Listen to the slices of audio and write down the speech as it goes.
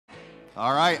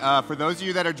All right, for those of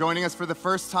you that are joining us for the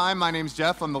first time, my name's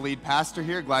Jeff. I'm the lead pastor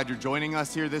here. Glad you're joining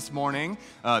us here this morning.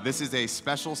 This is a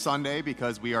special Sunday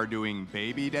because we are doing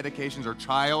baby dedications or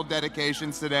child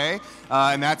dedications today,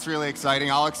 and that's really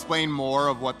exciting. I'll explain more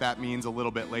of what that means a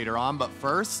little bit later on, but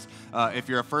first, if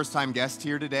you're a first-time guest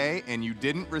here today and you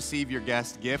didn't receive your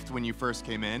guest gift when you first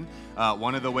came in,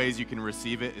 one of the ways you can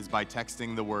receive it is by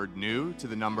texting the word NEW to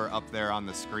the number up there on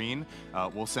the screen.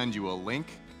 We'll send you a link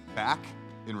back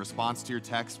in response to your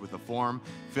text with a form.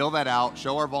 Fill that out,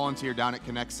 show our volunteer down at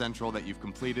Connect Central that you've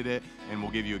completed it, and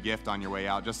we'll give you a gift on your way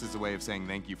out, just as a way of saying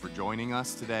thank you for joining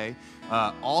us today.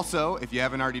 Also, if you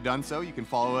haven't already done so, you can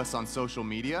follow us on social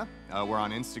media. We're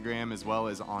on Instagram as well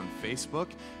as on Facebook,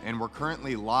 and we're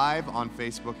currently live on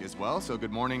Facebook as well, so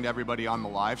good morning to everybody on the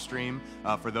live stream.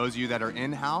 For those of you that are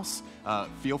in-house,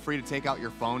 feel free to take out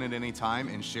your phone at any time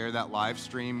and share that live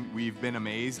stream. We've been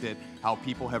amazed at how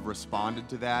people have responded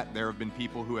to that. There have been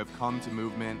people who have come to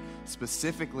Movement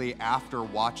specifically after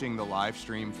watching the live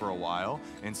stream for a while,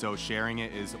 and so sharing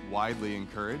it is widely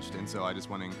encouraged, and so I just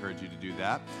want to encourage you to do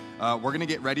that. We're going to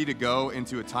get ready to go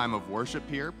into a time of worship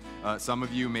here. Some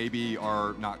of you maybe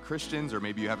are not Christians, or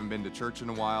maybe you haven't been to church in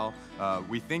a while.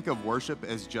 We think of worship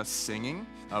as just singing,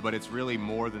 but it's really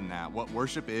more than that. What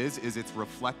worship is it's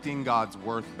reflecting God's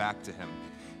worth back to Him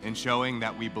and showing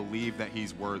that we believe that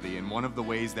He's worthy. And one of the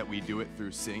ways that we do it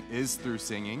through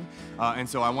singing. And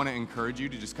so I want to encourage you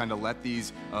to just kind of let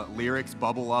these lyrics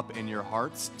bubble up in your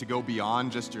hearts, to go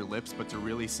beyond just your lips, but to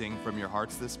really sing from your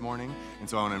hearts this morning. And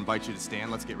so I want to invite you to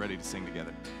stand. Let's get ready to sing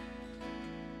together.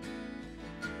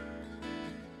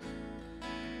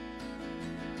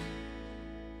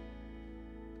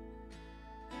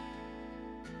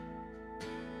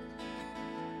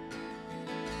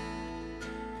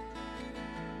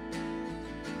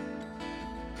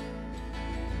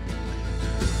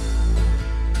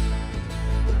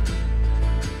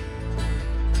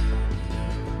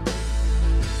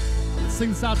 Sing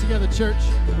this out together, church.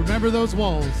 Remember those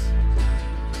walls.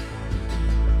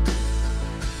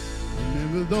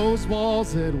 Remember those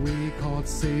walls that we called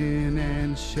sin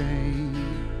and shame.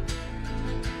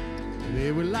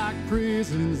 They were like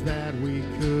prisons that we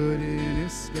couldn't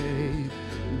escape.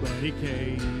 But He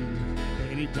came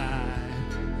and He died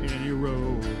and He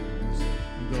rose.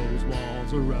 Those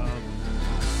walls are up.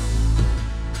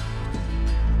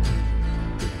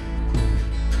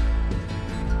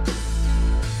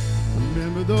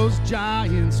 Remember those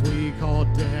giants we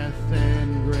called death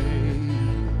and grave.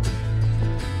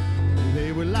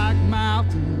 They were like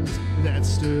mountains that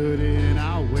stood in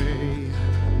our way.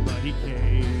 But He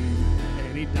came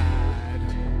and He died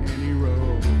and He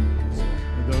rose.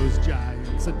 Those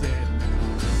giants are dead now.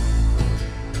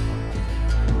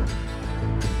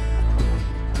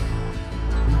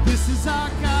 This is our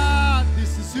God,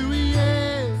 this is who He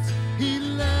is. He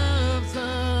loves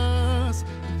us.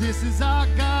 This is our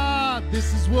God,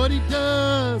 this is what He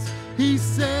does. He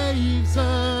saves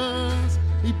us.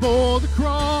 He bore the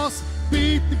cross,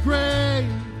 beat the grave.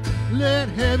 Let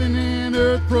heaven and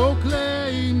earth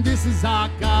proclaim. This is our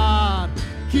God,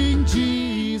 King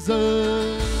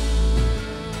Jesus.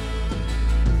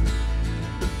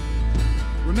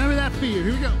 Remember that fear.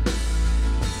 Here we go.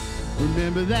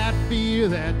 Remember that fear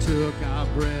that took our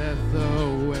breath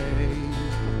away.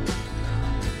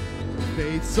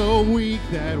 Faith so weak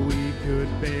that we could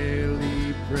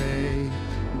barely pray,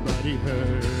 but He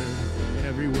heard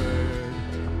every word,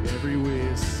 every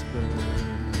whisper.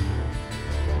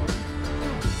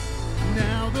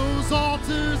 Now those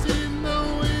altars in the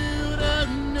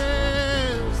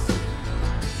wilderness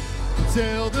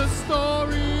tell the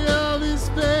story of His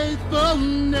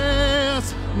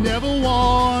faithfulness. Never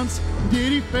once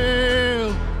did He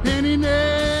fail, and He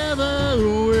never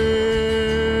will.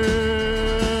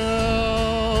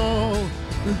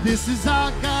 This is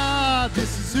our God,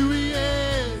 this is who He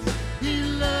is. He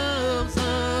loves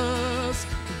us.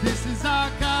 This is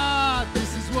our God,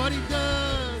 this is what He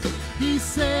does. He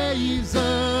saves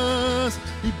us.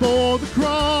 He bore the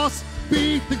cross,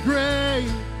 beat the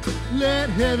grave. Let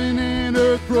heaven and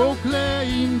earth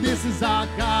proclaim. This is our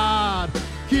God,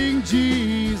 King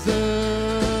Jesus.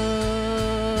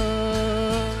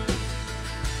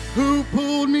 Who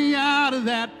pulled me out of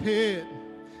that pit?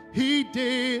 He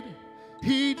did.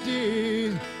 He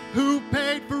did. Who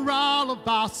paid for all of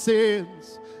our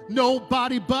sins?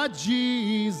 Nobody but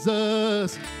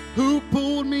Jesus. Who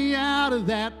pulled me out of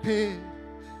that pit?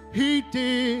 He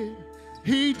did.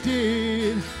 He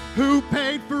did. Who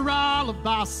paid for all of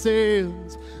our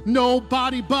sins?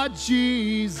 Nobody but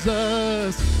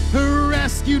Jesus. Who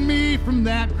rescued me from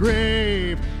that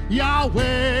grave?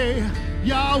 Yahweh,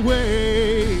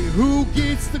 Yahweh, who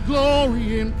gets the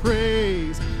glory and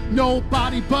praise?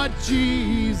 Nobody but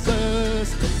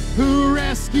Jesus, who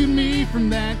rescued me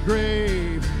from that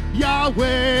grave.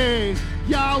 Yahweh,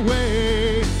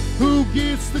 Yahweh, who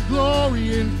gets the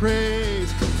glory and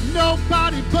praise?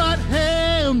 Nobody but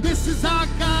Him. This is our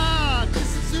God,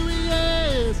 this is who He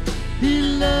is. He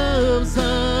loves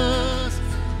us.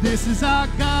 This is our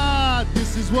God,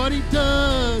 this is what He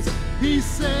does. He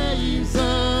saves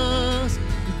us.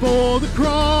 For the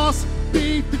cross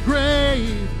beat the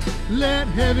grave. Let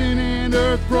heaven and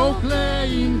earth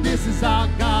proclaim. This is our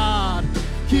God,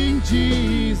 King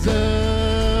Jesus.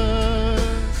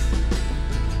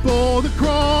 For the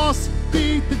cross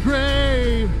beat the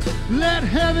grave. Let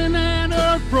heaven and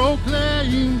earth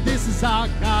proclaim. This is our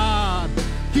God,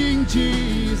 King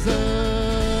Jesus.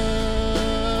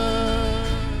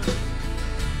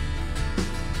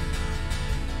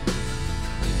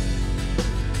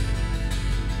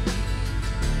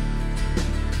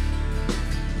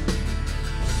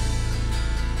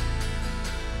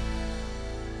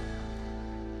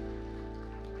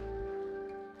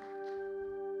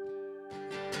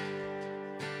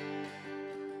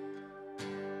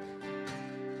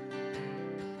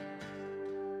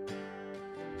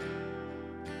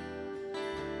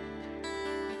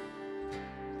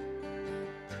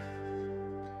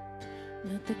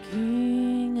 Let the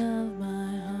King of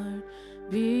my heart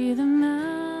be the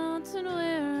mountain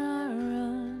where I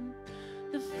run,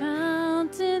 the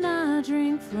fountain I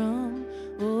drink from.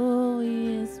 Oh,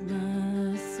 He is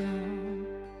my song.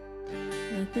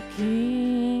 Let the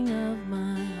King of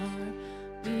my heart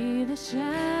be the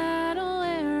shadow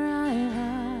where I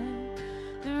hide,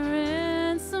 the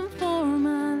ransom for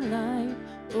my life.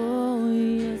 Oh,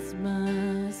 He is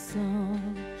my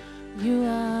song. You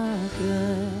are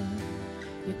good.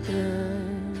 You're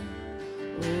good,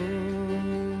 oh,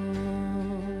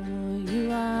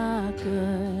 you are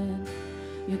good,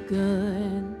 you're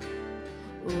good,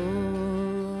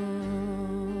 oh,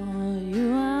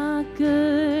 you are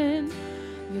good,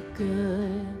 you're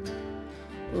good,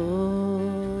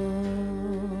 oh,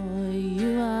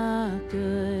 you are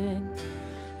good,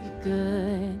 you're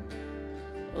good,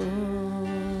 oh,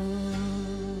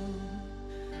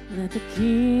 let the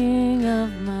King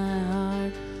of my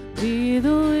heart be the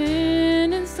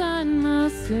wind inside my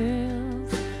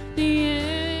sails, the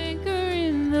anchor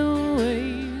in the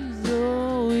waves.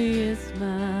 Oh, He is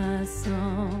my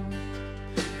song.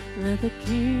 Let the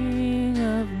King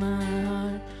of my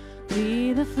heart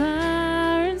be the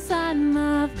fire inside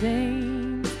my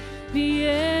veins, the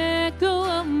echo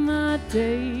of my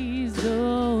days.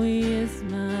 Oh, He is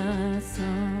my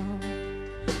song.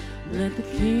 Let the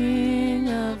King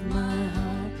of my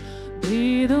heart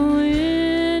be the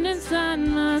wind inside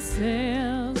my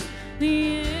sails,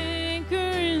 the anchor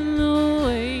in the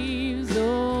waves.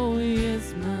 Oh, He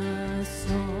is my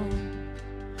song.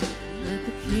 Let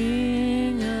the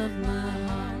King of my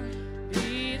heart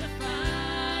be the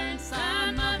fire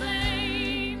inside my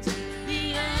veins,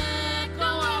 the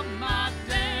echo of my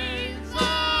days.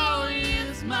 Oh, He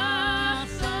is my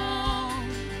song.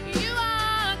 You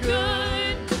are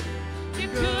good,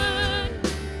 you're good,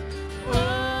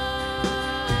 oh.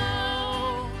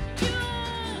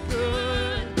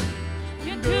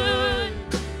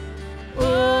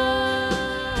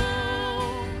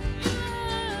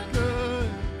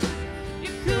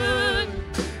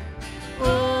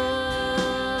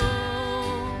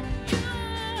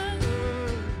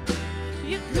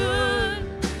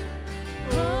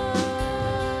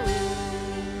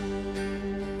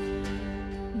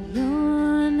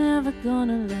 You're never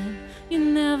gonna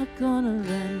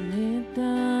let me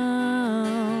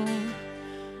down.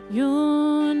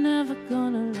 You're never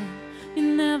gonna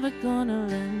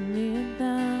let me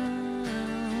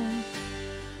down.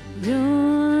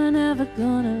 You're never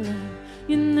gonna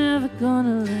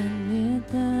let me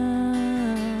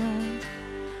down.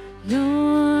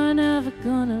 You're never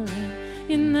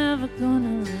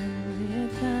gonna let me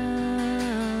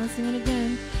down. Sing it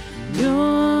again.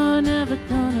 You're never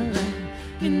gonna let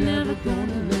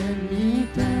me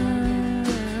down.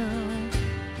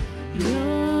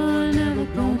 You're never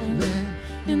gonna let.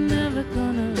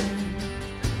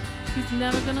 He's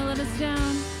never gonna let us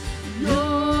down.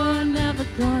 You're never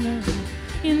gonna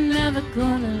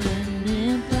let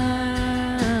me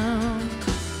down.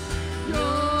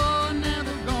 You're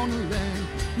never gonna let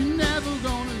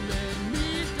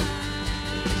me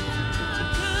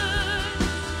down.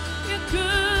 You're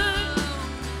good.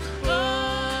 Oh,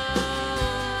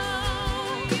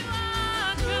 you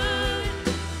are good.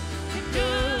 You're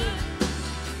good.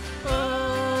 Oh,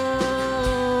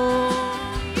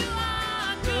 you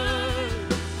are good.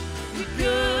 You're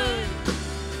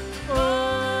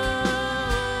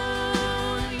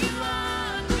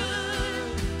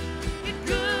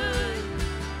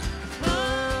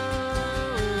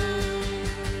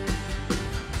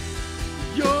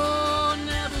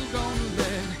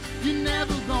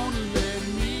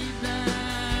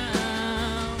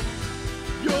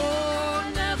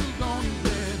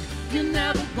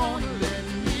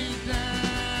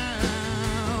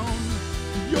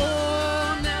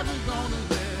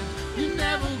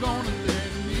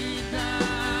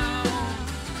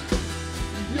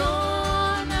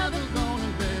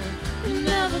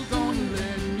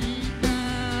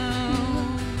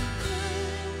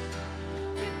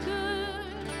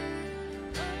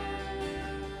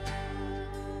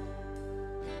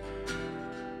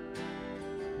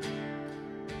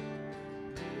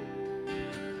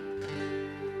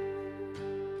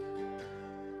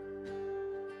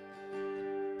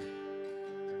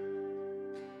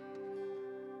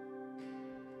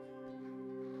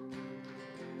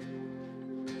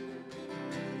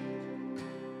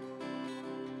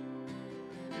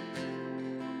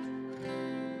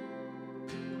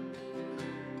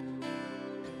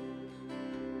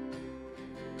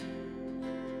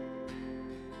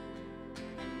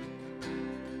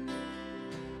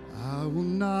will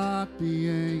not be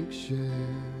anxious.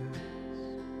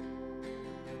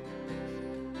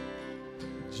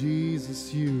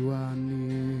 Jesus, you are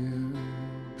near.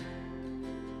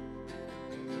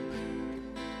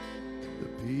 The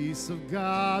peace of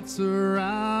God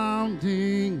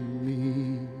surrounding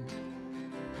me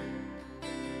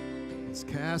is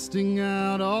casting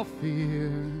out all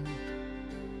fear.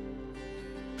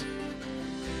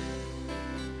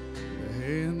 The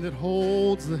hand that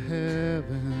holds the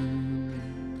heaven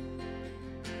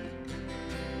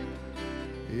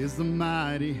is the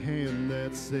mighty hand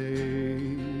that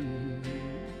saves.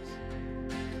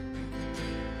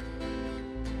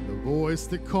 The voice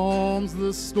that calms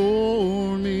the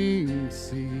storming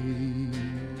seas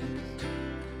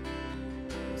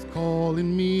is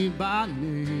calling me by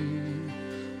name.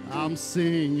 I'm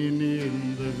singing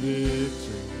in the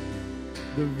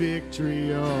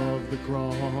victory of the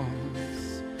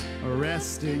cross,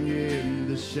 resting in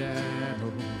the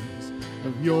shadows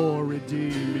of your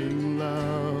redeeming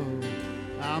love.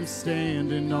 I'm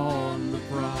standing on the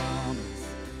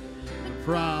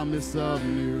promise of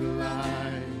new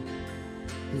life,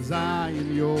 'cause I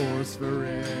am yours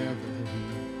forever,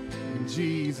 and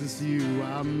Jesus, you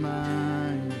are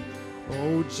mine.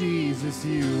 Oh, Jesus,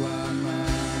 you are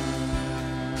mine.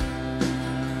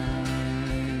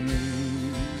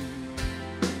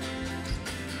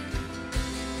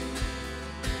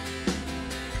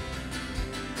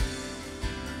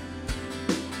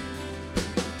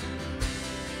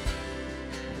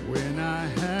 When I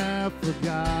have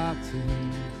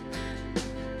forgotten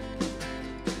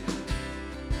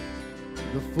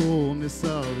the fullness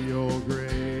of your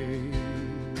grace,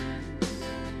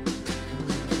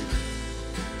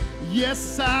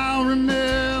 yes, I'll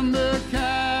remember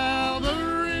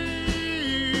Calvary,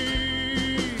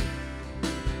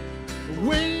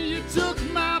 when you took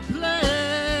my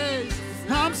place.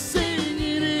 I'm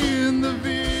singing in the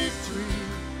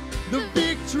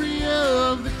victory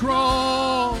of the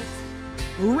cross,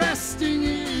 resting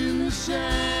in the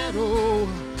shadow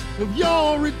of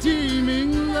your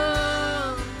redeeming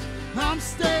love. I'm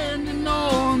standing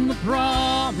on the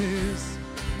promise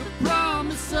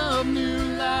of new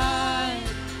life,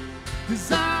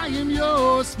 'cause I am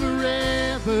yours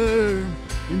forever,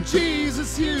 and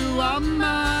Jesus, you are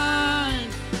mine.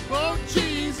 Oh,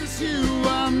 Jesus, you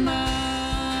are mine.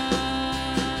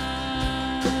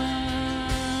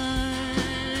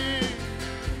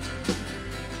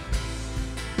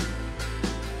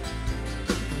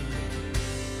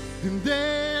 And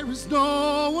there is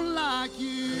no one like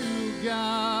you,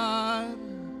 God.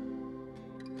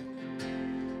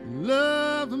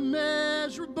 Love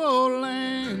immeasurable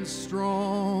and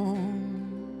strong.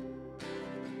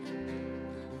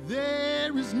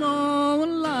 There is no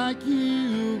one like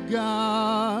you,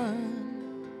 God.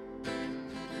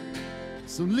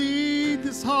 So lead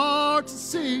this heart to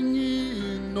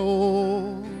singing,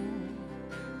 oh.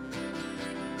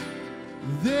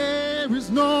 There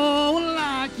is no one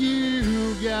like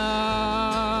you,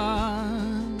 God.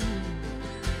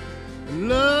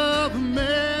 Love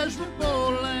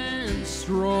immeasurable and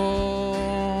strong.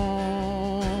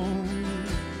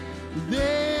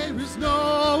 There is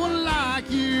no one like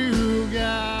you, God.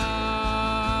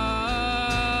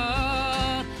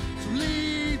 So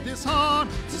lead this heart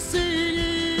to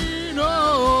singing,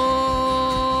 oh.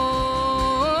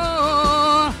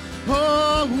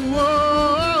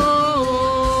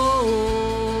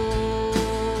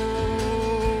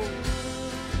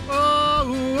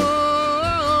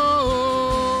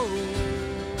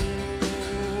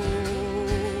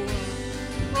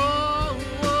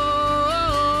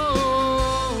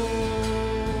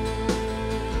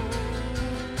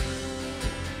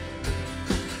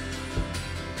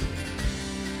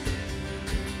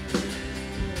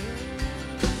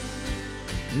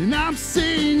 And I'm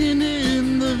singing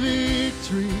in the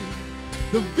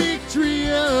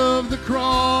victory of the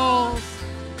cross,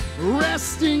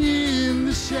 resting in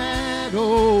the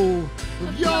shadow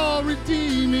of your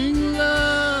redeeming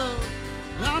love.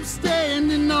 I'm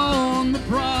standing on the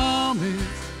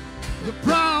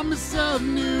promise of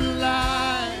new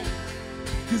life,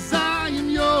 'cause I am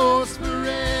yours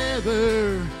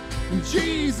forever, and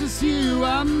Jesus, you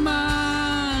are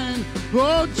mine.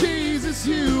 Oh, Jesus,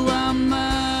 you are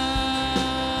mine.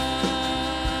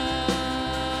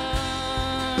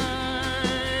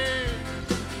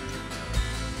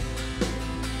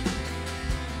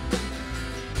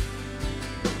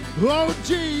 Oh,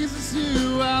 Jesus,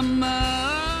 you are mine.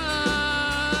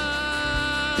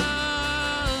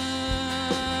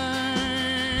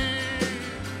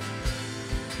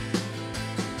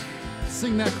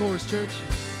 Sing that chorus, church.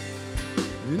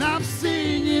 And I'm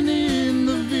singing in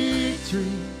the victory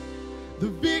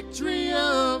victory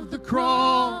of the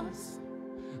cross,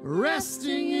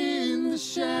 resting in the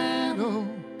shadow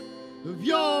of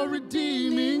your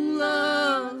redeeming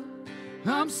love.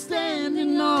 I'm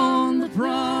standing on the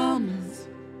promise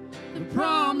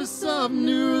of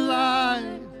new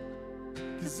life,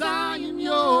 'cause I am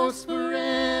yours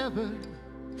forever,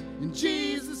 and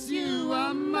Jesus, you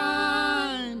are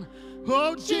mine.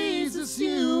 Oh, Jesus,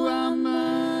 you are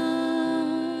mine.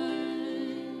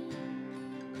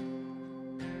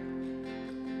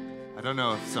 I don't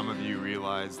know if some of you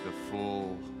realize the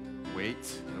full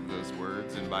weight of those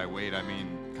words, and by weight I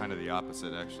mean kind of the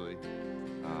opposite, actually.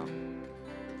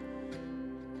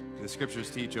 The scriptures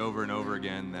teach over and over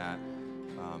again that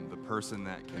the person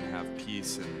that can have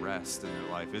peace and rest in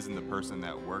their life isn't the person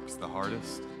that works the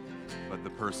hardest, but the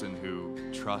person who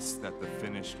trusts that the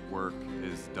finished work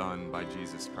is done by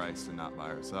Jesus Christ and not by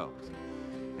ourselves.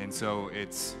 And so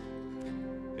it's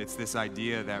this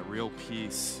idea that real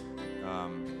peace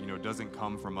doesn't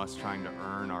come from us trying to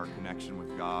earn our connection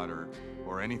with God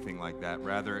or anything like that.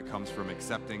 Rather, it comes from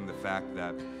accepting the fact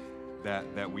that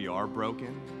we are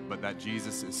broken, but that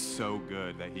Jesus is so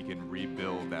good that he can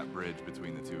rebuild that bridge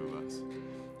between the two of us.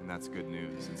 And that's good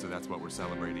news. And so that's what we're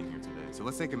celebrating here today. So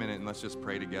let's take a minute and let's just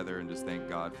pray together and just thank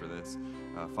God for this.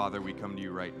 Father, we come to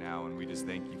you right now and we just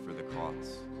thank you for the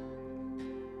cross,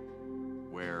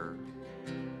 where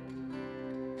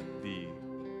the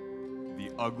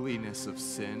ugliness of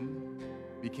sin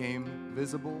became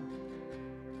visible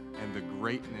and the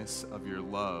greatness of your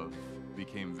love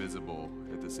became visible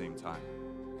at the same time.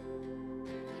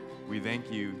 We thank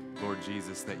you, Lord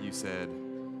Jesus, that you said,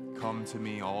 "Come to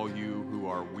me, all you who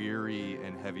are weary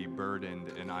and heavy burdened,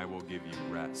 and I will give you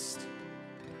rest."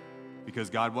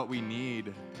 Because God, what we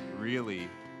need really,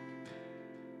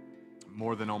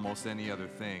 more than almost any other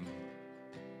thing,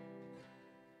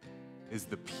 is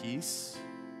the peace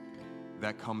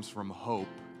that comes from hope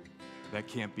that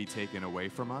can't be taken away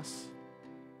from us.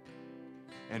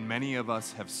 And many of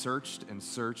us have searched and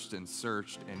searched and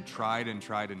searched and tried and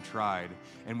tried and tried,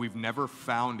 and we've never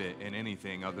found it in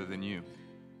anything other than you.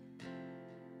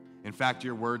 In fact,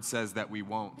 your word says that we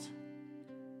won't.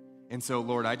 And so,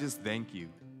 Lord, I just thank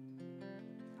you.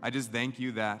 I just thank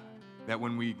you that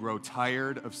when we grow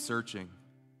tired of searching,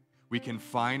 we can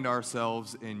find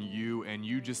ourselves in you, and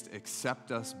you just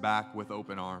accept us back with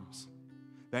open arms.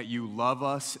 That you love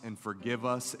us and forgive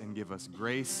us and give us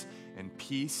grace and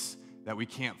peace that we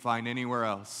can't find anywhere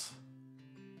else.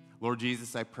 Lord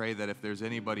Jesus, I pray that if there's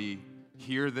anybody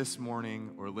here this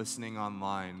morning or listening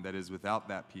online that is without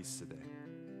that peace today,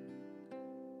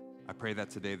 I pray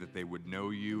that today that they would know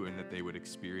you and that they would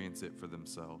experience it for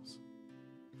themselves.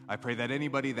 I pray that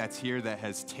anybody that's here that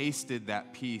has tasted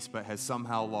that peace but has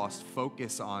somehow lost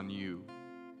focus on you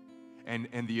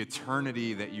and the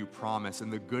eternity that you promise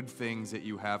and the good things that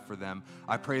you have for them,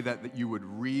 I pray that you would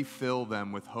refill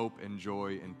them with hope and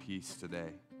joy and peace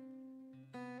today.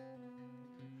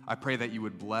 I pray that you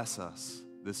would bless us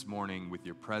this morning with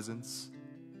your presence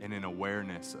and an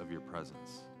awareness of your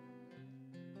presence.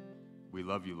 We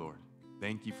love you, Lord.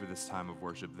 Thank you for this time of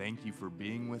worship. Thank you for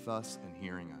being with us and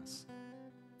hearing us.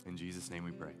 In Jesus' name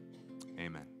we pray.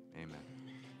 Amen. Amen.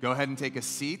 Go ahead and take a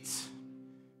seat.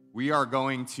 We are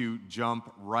going to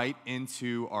jump right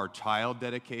into our child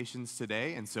dedications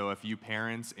today. And so if you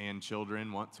parents and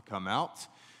children want to come out,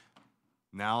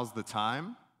 now's the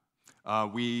time.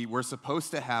 We were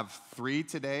supposed to have 3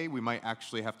 today. We might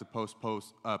actually have to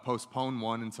postpone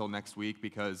one until next week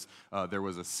because there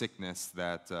was a sickness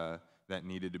that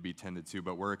needed to be tended to.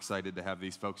 But we're excited to have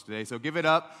these folks today. So give it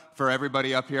up for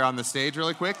everybody up here on the stage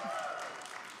really quick.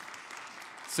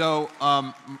 So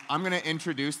I'm going to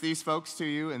introduce these folks to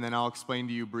you, and then I'll explain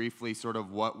to you briefly sort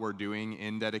of what we're doing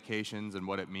in dedications and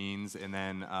what it means, and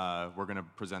then we're going to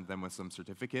present them with some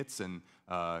certificates and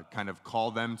kind of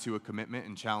call them to a commitment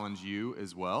and challenge you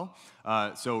as well.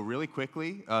 So really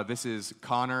quickly, this is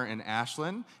Connor and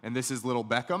Ashlyn, and this is little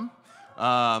Beckham.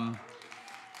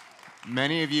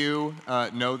 Many of you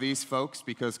know these folks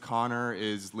because Connor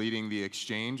is leading the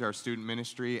exchange, our student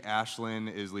ministry. Ashlyn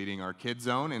is leading our kids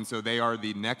zone, and so they are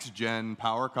the next-gen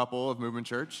power couple of Movement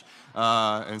Church,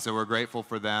 and so we're grateful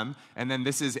for them. And then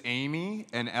this is Amy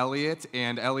and Elliot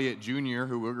Jr.,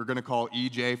 who we're going to call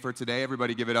EJ for today.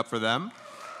 Everybody give it up for them.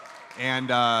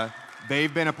 And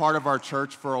they've been a part of our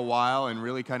church for a while and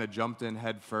really kind of jumped in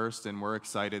head first, and we're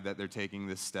excited that they're taking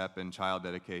this step in child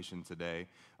dedication today.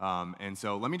 And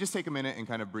so let me just take a minute and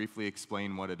kind of briefly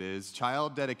explain what it is.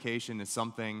 Child dedication is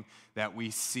something that we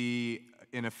see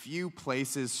in a few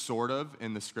places sort of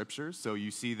in the scriptures. So you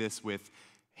see this with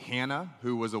Hannah,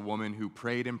 who was a woman who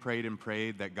prayed and prayed and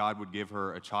prayed that God would give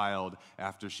her a child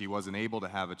after she wasn't able to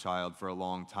have a child for a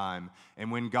long time.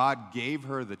 And when God gave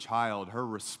her the child, her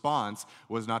response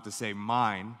was not to say,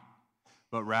 mine,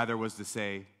 but rather was to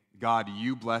say, God,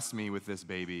 you bless me with this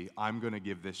baby. I'm going to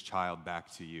give this child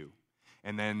back to you.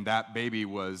 And then that baby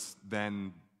was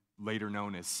then later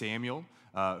known as Samuel,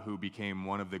 who became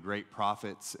one of the great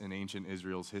prophets in ancient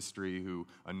Israel's history, who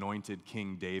anointed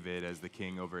King David as the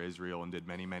king over Israel and did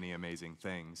many, many amazing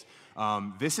things.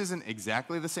 This isn't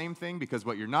exactly the same thing, because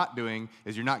what you're not doing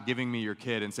is you're not giving me your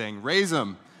kid and saying, raise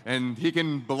him, and he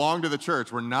can belong to the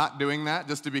church. We're not doing that,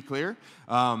 just to be clear.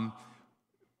 But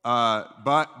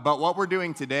what we're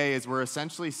doing today is we're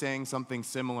essentially saying something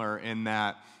similar, in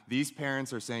that these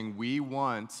parents are saying we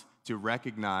want to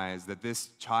recognize that this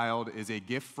child is a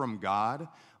gift from God,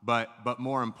 but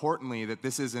more importantly, that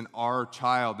this isn't our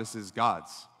child, this is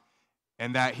God's.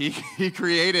 And that he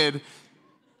created,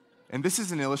 and this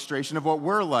is an illustration of what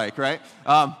we're like, right?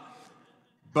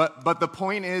 But the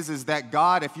point is that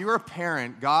God, if you're a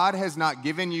parent, God has not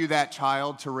given you that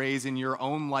child to raise in your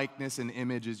own likeness and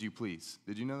image as you please.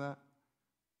 Did you know that?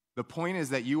 The point is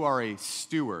that you are a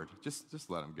steward. Just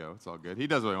let him go. It's all good. He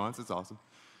does what he wants. It's awesome.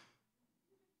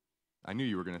 I knew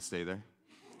you were going to stay there.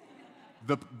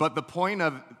 But the point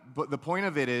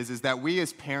of it is that we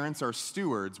as parents are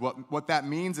stewards. What that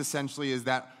means essentially is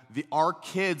that our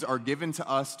kids are given to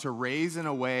us to raise in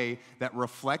a way that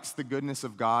reflects the goodness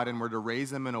of God, and we're to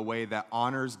raise them in a way that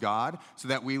honors God, so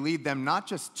that we lead them not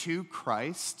just to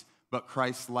Christ, but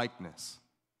Christ's likeness.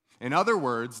 In other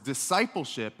words,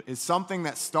 discipleship is something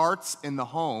that starts in the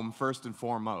home first and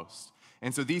foremost.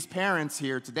 And so these parents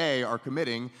here today are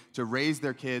committing to raise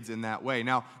their kids in that way.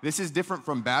 Now, this is different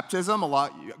from baptism. Go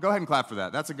ahead and clap for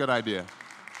that. That's a good idea.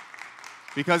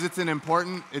 Because it's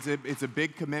a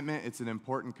big commitment. It's an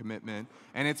important commitment.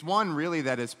 And it's one really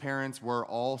that as parents we're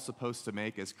all supposed to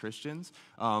make as Christians.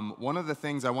 One of the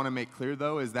things I want to make clear,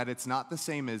 though, is that it's not the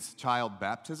same as child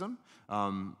baptism.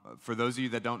 For those of you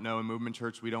that don't know, in Movement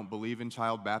Church, we don't believe in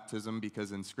child baptism,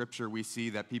 because in Scripture we see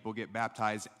that people get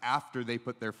baptized after they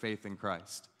put their faith in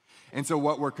Christ. And so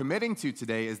what we're committing to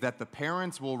today is that the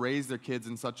parents will raise their kids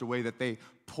in such a way that they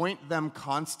point them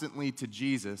constantly to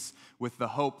Jesus, with the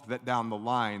hope that down the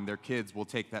line their kids will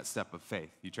take that step of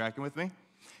faith. You tracking with me?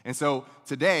 And so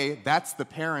today, that's the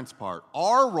parents' part.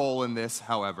 Our role in this,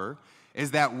 however,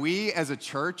 is that we as a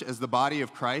church, as the body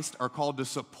of Christ, are called to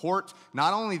support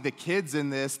not only the kids in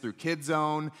this through Kid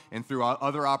Zone and through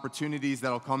other opportunities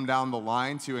that'll come down the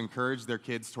line to encourage their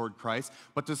kids toward Christ,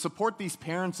 but to support these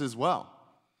parents as well.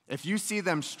 If you see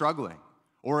them struggling,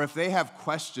 or if they have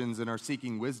questions and are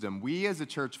seeking wisdom, we as a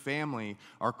church family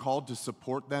are called to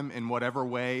support them in whatever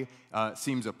way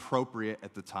seems appropriate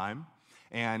at the time,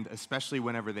 and especially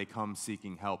whenever they come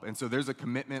seeking help. And so there's a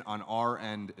commitment on our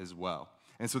end as well.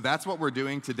 And so that's what we're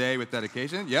doing today with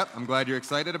dedication. Yep, I'm glad you're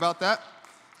excited about that,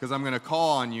 because I'm going to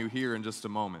call on you here in just a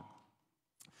moment.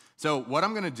 So what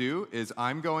I'm going to do is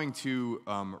I'm going to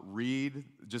read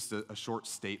just a short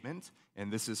statement,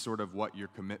 and this is sort of what your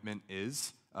commitment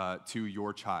is to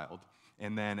your child.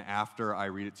 And then after I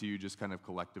read it to you, just kind of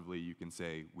collectively, you can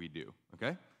say, we do,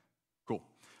 okay? Cool.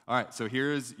 All right, so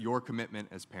here's your commitment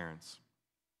as parents.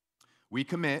 We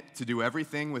commit to do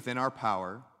everything within our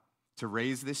power to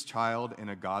raise this child in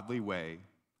a godly way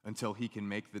until he can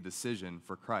make the decision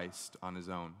for Christ on his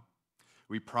own.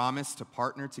 We promise to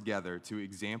partner together to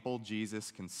example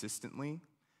Jesus consistently,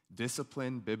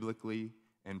 discipline biblically,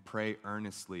 and pray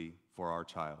earnestly for our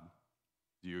child.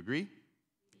 Do you agree?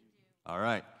 All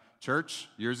right. Church,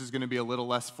 yours is going to be a little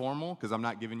less formal because I'm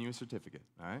not giving you a certificate,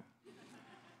 all right?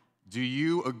 Do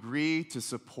you agree to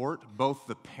support both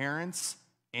the parents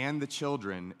and the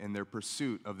children in their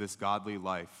pursuit of this godly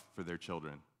life for their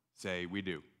children? Say, we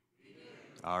do. We do.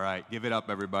 All right, give it up,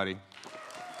 everybody.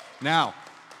 Now,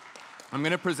 I'm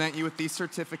going to present you with these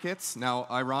certificates. Now,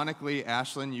 ironically,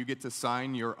 Ashlyn, you get to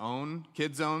sign your own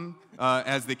Kid Zone.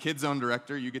 As the Kid Zone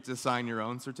director, you get to sign your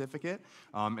own certificate.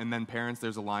 And then parents,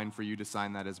 there's a line for you to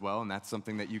sign that as well, and that's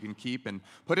something that you can keep and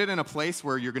put it in a place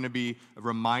where you're going to be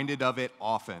reminded of it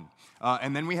often.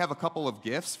 And then we have a couple of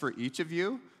gifts for each of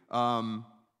you.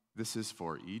 This is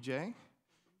for EJ.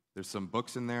 There's some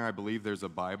books in there. I believe there's a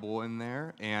Bible in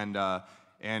there.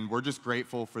 And we're just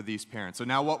grateful for these parents. So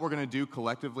now what we're going to do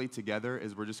collectively together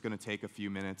is we're just going to take a few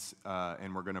minutes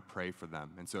and we're going to pray for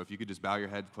them. And so if you could just bow your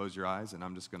head, close your eyes, and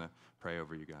I'm just going to pray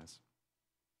over you guys.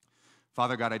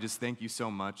 Father God, I just thank you so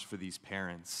much for these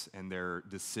parents and their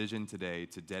decision today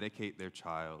to dedicate their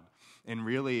child. And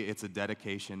really, it's a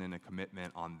dedication and a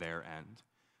commitment on their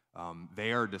end.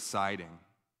 They are deciding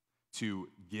to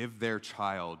give their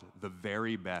child the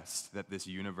very best that this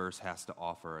universe has to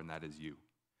offer, and that is you.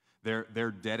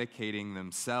 They're dedicating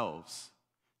themselves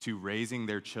to raising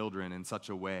their children in such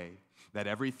a way that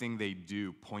everything they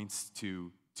do points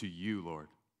to you, Lord.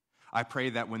 I pray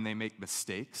that when they make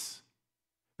mistakes,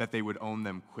 that they would own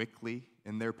them quickly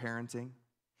in their parenting,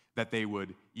 that they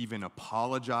would even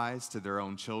apologize to their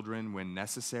own children when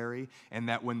necessary, and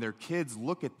that when their kids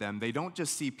look at them, they don't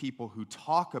just see people who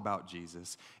talk about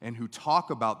Jesus and who talk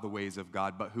about the ways of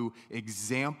God, but who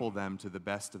example them to the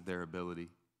best of their ability.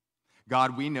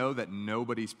 God, we know that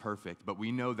nobody's perfect, but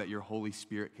we know that your Holy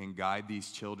Spirit can guide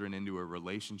these children into a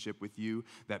relationship with you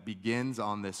that begins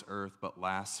on this earth but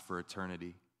lasts for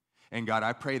eternity. And God,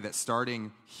 I pray that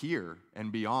starting here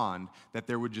and beyond, that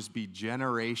there would just be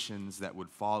generations that would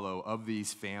follow of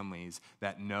these families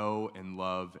that know and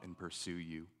love and pursue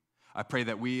you. I pray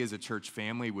that we as a church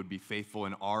family would be faithful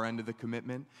in our end of the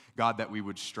commitment. God, that we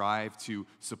would strive to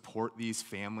support these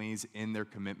families in their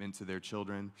commitment to their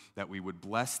children, that we would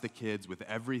bless the kids with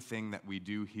everything that we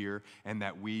do here, and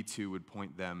that we too would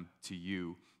point them to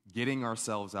you, getting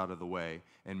ourselves out of the way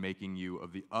and making you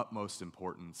of the utmost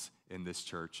importance in this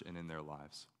church and in their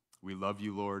lives. We love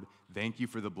you, Lord. Thank you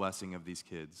for the blessing of these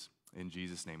kids. In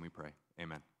Jesus' name we pray.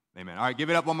 Amen. Amen. All right, give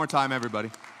it up one more time, everybody.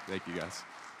 Thank you, guys.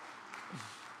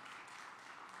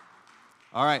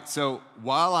 All right, so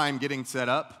while I'm getting set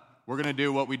up, we're going to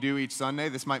do what we do each Sunday.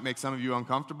 This might make some of you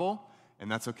uncomfortable,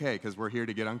 and that's okay because we're here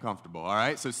to get uncomfortable. All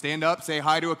right, so stand up, say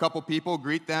hi to a couple people,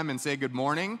 greet them, and say good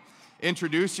morning.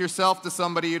 Introduce yourself to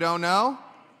somebody you don't know.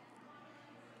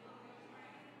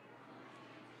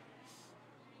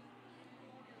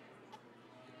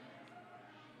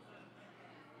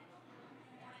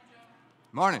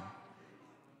 Morning.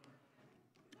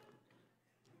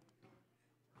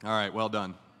 All right, well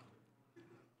done.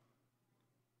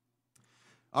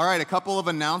 All right, a couple of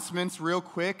announcements real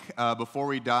quick before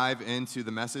we dive into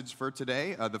the message for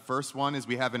today. The first one is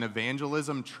we have an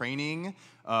evangelism training.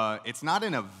 It's not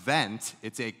an event,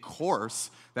 it's a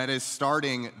course that is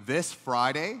starting this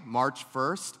Friday, March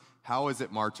 1st. How is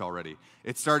it March already?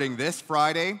 It's starting this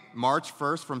Friday, March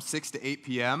 1st from 6 to 8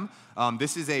 p.m.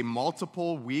 This is a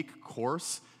multiple week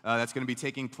course that's going to be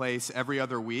taking place every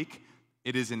other week.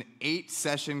 It is an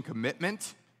 8-session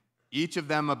commitment. Each of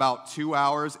them about 2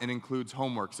 hours and includes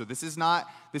homework. So this is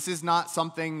not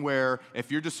something where if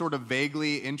you're just sort of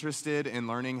vaguely interested in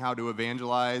learning how to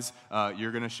evangelize,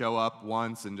 you're going to show up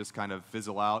once and just kind of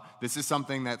fizzle out. This is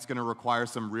something that's going to require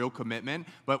some real commitment,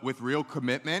 but with real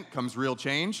commitment comes real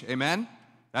change. Amen?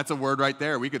 That's a word right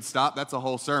there. We could stop. That's a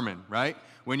whole sermon, right?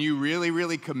 When you really,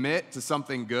 really commit to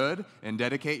something good and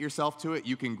dedicate yourself to it,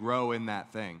 you can grow in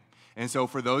that thing. And so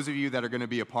for those of you that are going to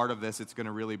be a part of this, it's going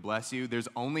to really bless you. There's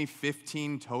only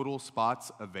 15 total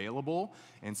spots available.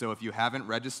 And so if you haven't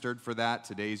registered for that,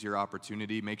 today's your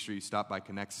opportunity. Make sure you stop by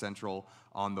Connect Central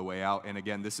on the way out. And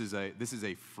again, this is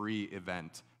a free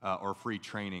event, or free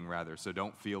training rather. So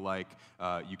don't feel like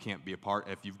you can't be a part.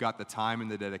 If you've got the time and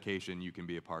the dedication, you can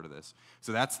be a part of this.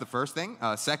 So that's the first thing.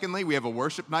 Secondly, we have a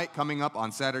worship night coming up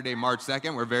on Saturday, March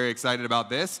 2nd. We're very excited about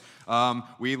this.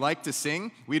 We like to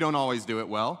sing. We don't always do it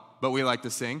well, but we like to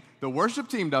sing. The worship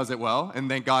team does it well, and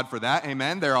thank God for that.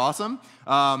 Amen. They're awesome.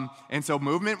 And so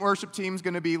Movement Worship Team's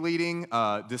going to be leading.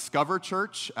 Discover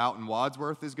Church out in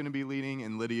Wadsworth is going to be leading,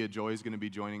 and Lydia Joy is going to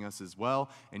be joining us as well.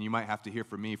 And you might have to hear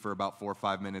from me for about 4 or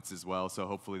 5 minutes as well, so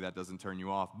hopefully that doesn't turn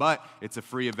you off. But it's a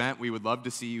free event. We would love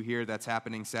to see you here. That's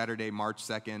happening Saturday, March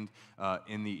 2nd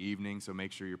in the evening, so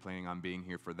make sure you're planning on being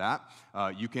here for that.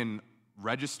 You can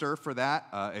register for that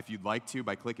if you'd like to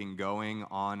by clicking going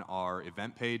on our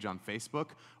event page on Facebook,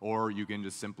 or you can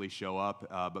just simply show up,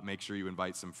 but make sure you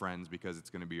invite some friends because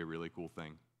it's going to be a really cool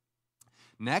thing.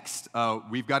 Next,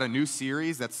 we've got a new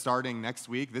series that's starting next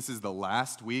week. This is the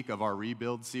last week of our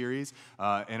Rebuild series,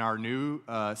 and our new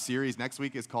series next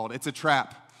week is called It's a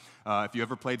Trap. If you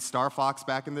ever played Star Fox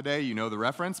back in the day, you know the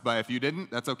reference, but if you didn't,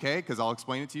 that's okay because I'll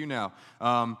explain it to you now.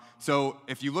 So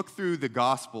if you look through the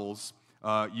Gospels,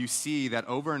 you see that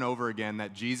over and over again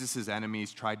that Jesus'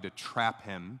 enemies tried to trap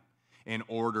him in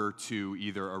order to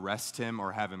either arrest him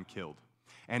or have him killed.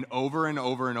 And over and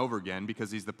over again, because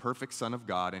he's the perfect Son of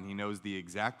God and he knows the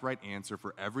exact right answer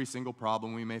for every single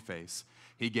problem we may face,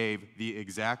 he gave the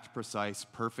exact, precise,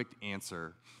 perfect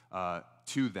answer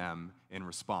to them in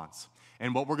response.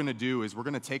 And what we're going to do is we're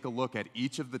going to take a look at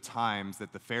each of the times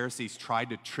that the Pharisees tried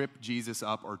to trip Jesus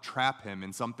up or trap him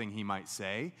in something he might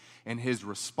say, and his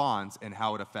response and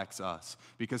how it affects us.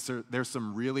 Because there's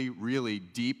some really, really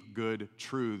deep, good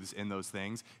truths in those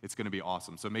things. It's going to be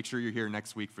awesome. So make sure you're here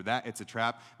next week for that. It's a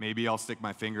trap. Maybe I'll stick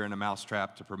my finger in a mouse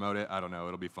trap to promote it. I don't know.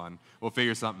 It'll be fun. We'll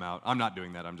figure something out. I'm not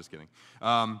doing that. I'm just kidding.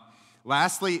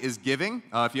 Lastly is giving.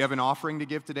 If you have an offering to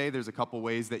give today, there's a couple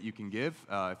ways that you can give.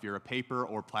 If you're a paper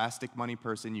or plastic money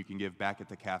person, you can give back at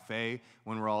the cafe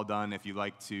when we're all done. If you'd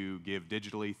like to give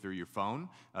digitally through your phone,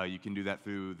 you can do that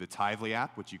through the Tithely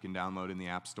app, which you can download in the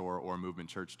App Store, or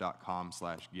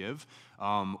movementchurch.com/give.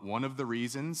 One of the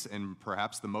reasons, and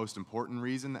perhaps the most important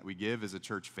reason that we give as a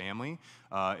church family,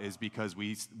 is because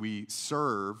we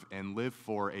serve and live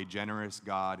for a generous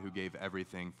God who gave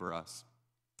everything for us.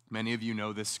 Many of you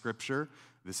know this scripture.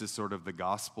 This is sort of the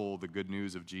gospel, the good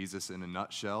news of Jesus in a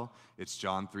nutshell. It's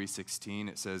John 3:16.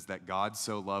 It says that God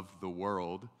so loved the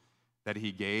world that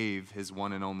he gave his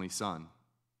one and only Son,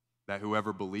 that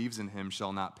whoever believes in him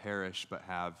shall not perish but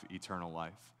have eternal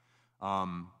life.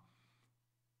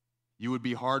 You would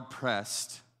be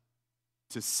hard-pressed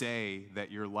to say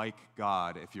that you're like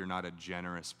God if you're not a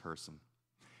generous person.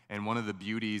 And one of the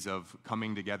beauties of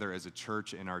coming together as a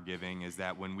church in our giving is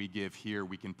that when we give here,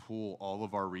 we can pool all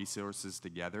of our resources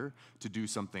together to do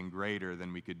something greater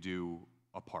than we could do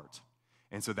apart.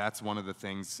 And so that's one of the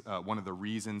things, one of the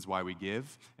reasons why we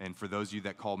give. And for those of you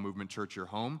that call Movement Church your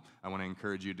home, I want to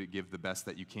encourage you to give the best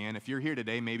that you can. If you're here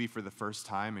today, maybe for the first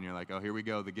time, and you're like, oh, here we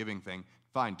go, the giving thing,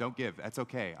 fine, don't give. That's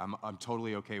okay. I'm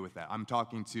totally okay with that. I'm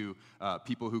talking to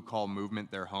people who call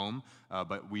Movement their home,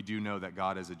 but we do know that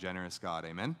God is a generous God.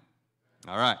 Amen?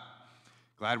 All right.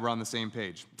 Glad we're on the same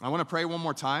page. I want to pray one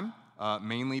more time,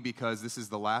 mainly because this is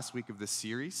the last week of this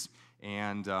series,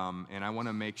 and I want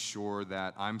to make sure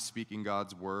that I'm speaking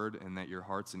God's word and that your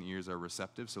hearts and ears are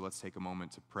receptive. So let's take a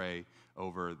moment to pray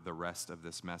over the rest of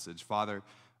this message. Father,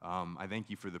 I thank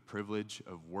you for the privilege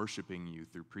of worshiping you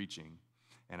through preaching.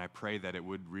 And I pray that it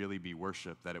would really be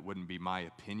worship, that it wouldn't be my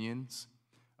opinions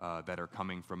that are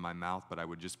coming from my mouth, but I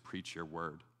would just preach your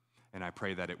word. And I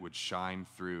pray that it would shine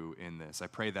through in this. I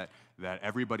pray that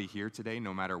everybody here today,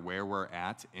 no matter where we're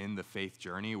at in the faith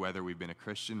journey, whether we've been a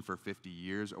Christian for 50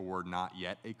 years or we're not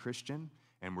yet a Christian,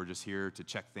 and we're just here to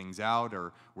check things out,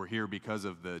 or we're here because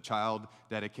of the child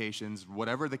dedications,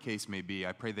 whatever the case may be,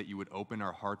 I pray that you would open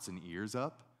our hearts and ears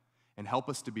up and help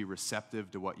us to be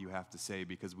receptive to what you have to say,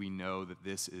 because we know that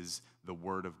this is the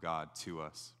word of God to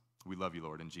us. We love you,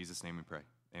 Lord. In Jesus' name we pray.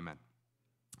 Amen.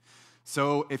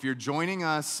 So if you're joining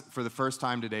us for the first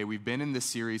time today, we've been in this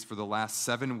series for the last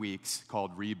 7 weeks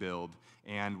called Rebuild.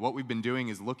 And what we've been doing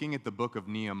is looking at the book of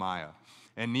Nehemiah.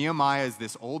 And Nehemiah is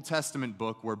this Old Testament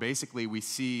book where basically we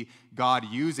see God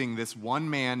using this one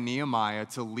man, Nehemiah,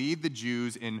 to lead the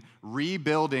Jews in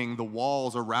rebuilding the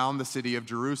walls around the city of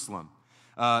Jerusalem.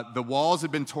 The walls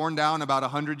had been torn down about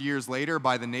 100 years later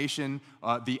by the nation,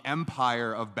 the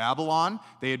empire of Babylon.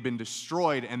 They had been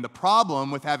destroyed, and the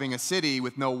problem with having a city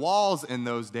with no walls in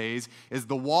those days is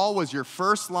the wall was your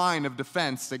first line of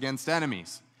defense against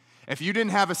enemies. If you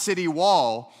didn't have a city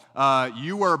wall,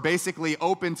 you were basically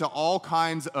open to all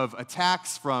kinds of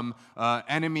attacks from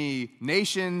enemy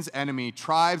nations, enemy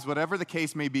tribes, whatever the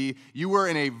case may be. You were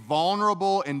in a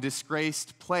vulnerable and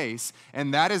disgraced place,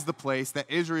 and that is the place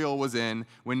that Israel was in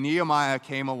when Nehemiah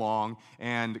came along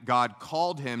and God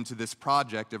called him to this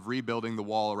project of rebuilding the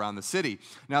wall around the city.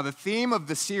 Now, the theme of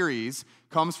the series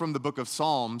comes from the book of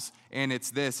Psalms, and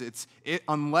it's this.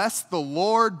 Unless the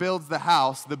Lord builds the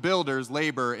house, the builders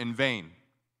labor in vain.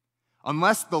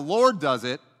 Unless the Lord does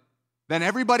it, then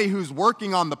everybody who's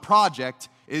working on the project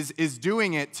is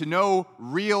doing it to no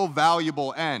real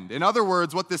valuable end. In other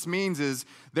words, what this means is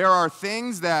there are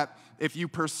things that if you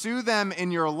pursue them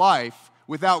in your life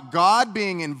without God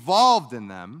being involved in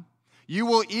them, you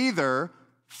will either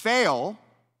fail,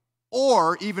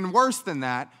 or even worse than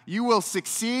that, you will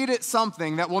succeed at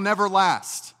something that will never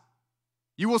last.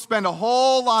 You will spend a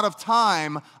whole lot of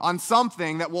time on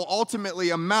something that will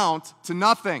ultimately amount to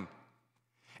nothing.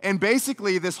 And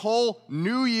basically, this whole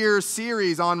New Year's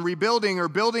series on rebuilding or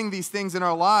building these things in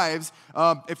our lives,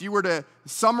 if you were to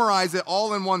summarize it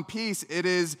all in one piece, it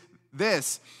is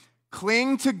this: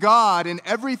 cling to God in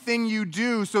everything you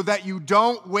do so that you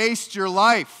don't waste your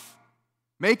life.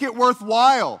 Make it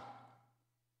worthwhile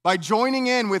by joining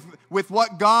in with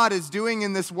what God is doing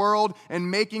in this world and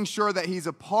making sure that He's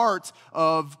a part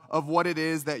of what it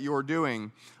is that you're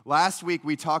doing. Last week,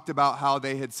 we talked about how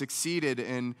they had succeeded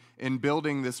in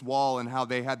building this wall and how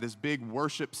they had this big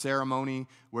worship ceremony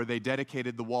where they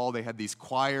dedicated the wall. They had these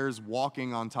choirs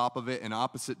walking on top of it in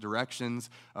opposite directions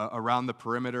around the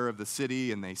perimeter of the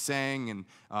city, and they sang,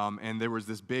 and there was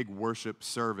this big worship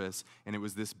service, and it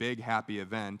was this big happy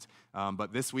event.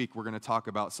 But this week we're going to talk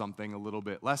about something a little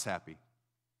bit less happy.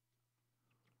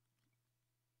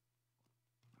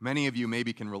 Many of you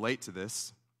maybe can relate to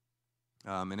this,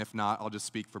 and if not, I'll just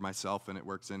speak for myself, and it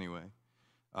works anyway.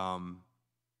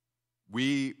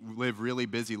 We live really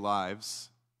busy lives.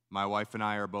 My wife and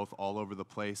I are both all over the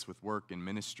place with work and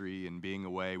ministry and being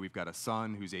away. We've got a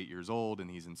son who's 8 years old, and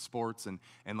he's in sports, and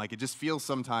like it just feels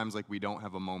sometimes like we don't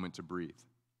have a moment to breathe.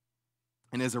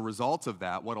 And as a result of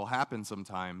that, what'll happen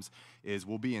sometimes is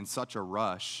we'll be in such a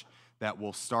rush that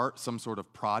we'll start some sort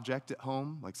of project at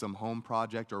home, like some home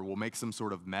project, or we'll make some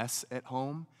sort of mess at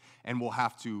home, and we'll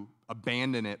have to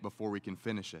abandon it before we can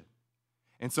finish it.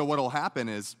 And so what'll happen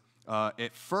is,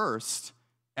 at first,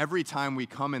 every time we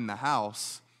come in the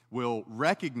house, we'll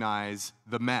recognize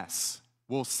the mess.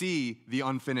 We'll see the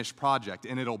unfinished project,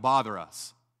 and it'll bother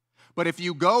us. But if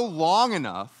you go long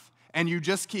enough and you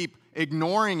just keep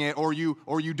ignoring it, or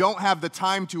you don't have the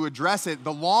time to address it,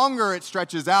 the longer it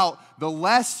stretches out, the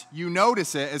less you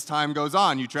notice it as time goes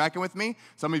on. You tracking with me?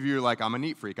 Some of you are like, I'm a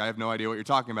neat freak. I have no idea what you're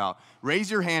talking about. Raise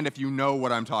your hand if you know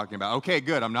what I'm talking about. Okay,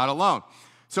 good. I'm not alone.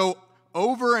 So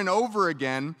over and over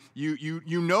again,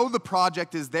 you know the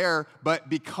project is there, but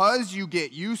because you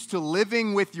get used to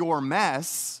living with your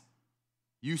mess,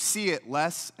 you see it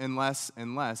less and less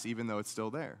and less, even though it's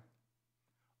still there.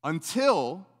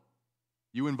 Until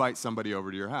you invite somebody over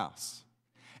to your house.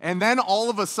 And then all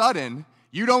of a sudden,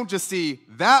 you don't just see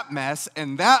that mess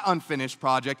and that unfinished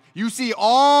project, you see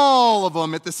all of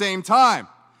them at the same time.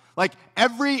 Like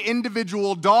every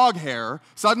individual dog hair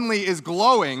suddenly is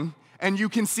glowing and you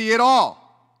can see it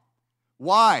all.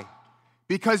 Why?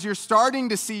 Because you're starting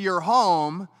to see your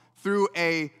home through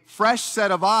a fresh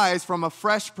set of eyes from a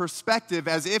fresh perspective,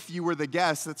 as if you were the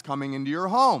guest that's coming into your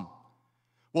home.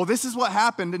 Well, this is what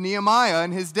happened to Nehemiah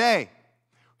in his day.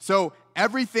 So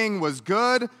everything was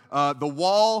good. The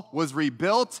wall was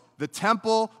rebuilt. The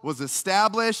temple was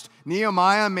established.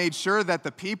 Nehemiah made sure that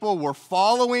the people were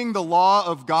following the law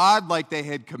of God like they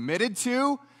had committed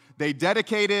to. They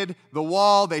dedicated the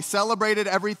wall. They celebrated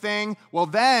everything. Well,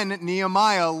 then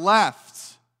Nehemiah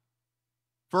left.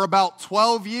 For about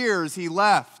 12 years, he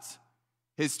left.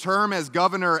 His term as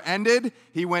governor ended.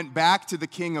 He went back to the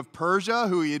king of Persia,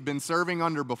 who he had been serving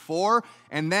under before.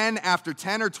 And then after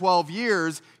 10 or 12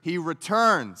 years, he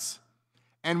returns.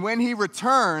 And when he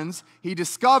returns, he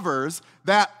discovers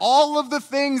that all of the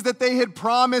things that they had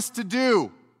promised to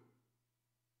do,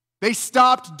 they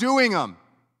stopped doing them.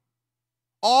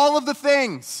 All of the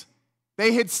things.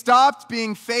 They had stopped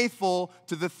being faithful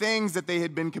to the things that they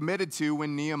had been committed to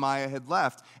when Nehemiah had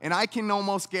left. And I can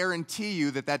almost guarantee you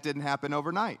that that didn't happen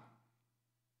overnight.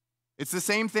 It's the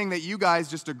same thing that you guys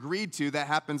just agreed to that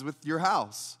happens with your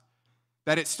house.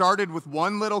 That it started with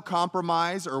one little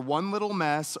compromise or one little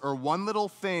mess or one little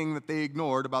thing that they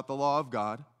ignored about the law of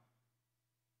God.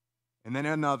 And then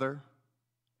another,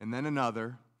 and then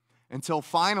another, until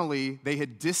finally they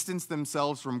had distanced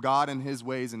themselves from God and His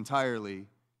ways entirely.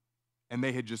 And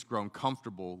they had just grown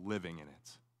comfortable living in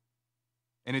it.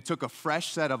 And it took a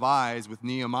fresh set of eyes with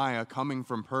Nehemiah coming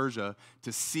from Persia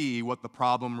to see what the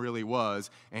problem really was.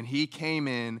 And he came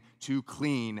in to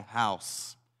clean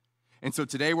house. And so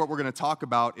today what we're going to talk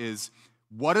about is,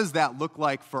 what does that look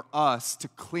like for us to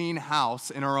clean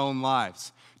house in our own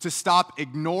lives? To stop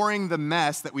ignoring the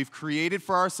mess that we've created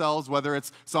for ourselves, whether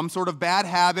it's some sort of bad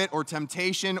habit or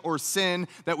temptation or sin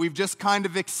that we've just kind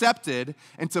of accepted,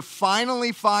 and to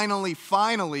finally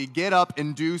get up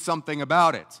and do something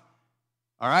about it.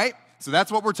 All right? So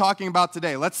that's what we're talking about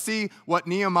today. Let's see what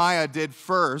Nehemiah did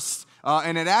first.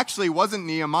 And it actually wasn't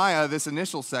Nehemiah, this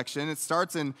initial section. It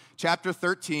starts in chapter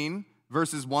 13,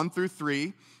 verses 1 through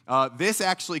 3. This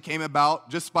actually came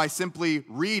about just by simply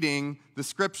reading the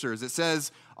scriptures. It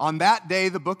says, on that day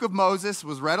the book of Moses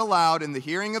was read aloud in the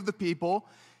hearing of the people,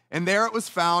 and there it was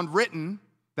found written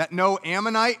that no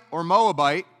Ammonite or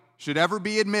Moabite should ever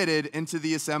be admitted into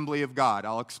the assembly of God.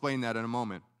 I'll explain that in a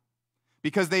moment.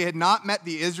 Because they had not met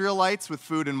the Israelites with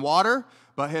food and water,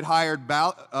 but had hired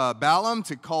Balaam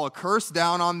to call a curse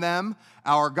down on them.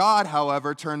 Our God,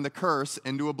 however, turned the curse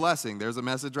into a blessing. There's a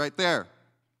message right there.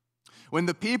 When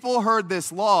the people heard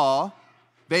this law,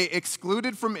 they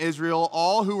excluded from Israel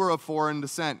all who were of foreign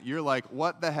descent. You're like,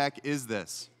 what the heck is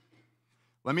this?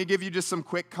 Let me give you just some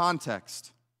quick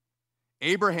context.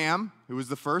 Abraham, who was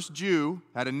the first Jew,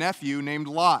 had a nephew named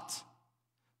Lot.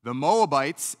 The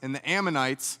Moabites and the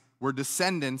Ammonites were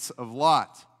descendants of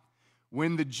Lot.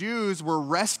 when the Jews were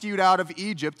rescued out of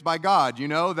Egypt by God. You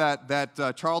know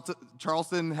that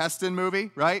Charlton Heston movie,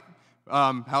 right?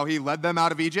 How he led them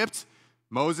out of Egypt.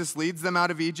 Moses leads them out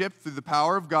of Egypt through the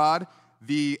power of God.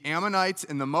 The Ammonites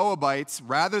and the Moabites,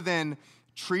 rather than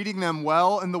treating them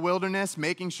well in the wilderness,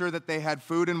 making sure that they had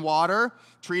food and water,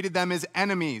 treated them as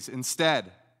enemies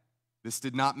instead. This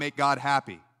did not make God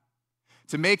happy.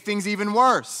 To make things even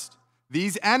worse,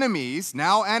 these enemies,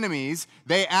 now enemies,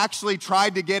 they actually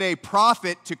tried to get a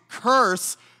prophet to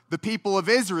curse the people of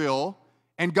Israel,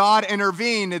 and God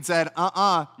intervened and said,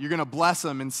 you're going to bless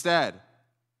them instead.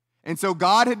 And so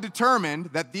God had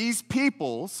determined that these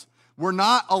peoples were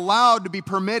not allowed to be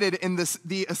permitted in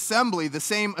the assembly, the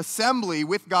same assembly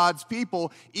with God's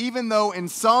people, even though in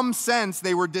some sense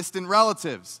they were distant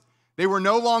relatives. They were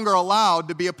no longer allowed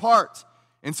to be a part.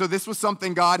 And so this was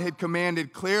something God had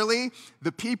commanded clearly.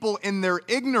 The people in their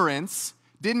ignorance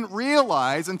didn't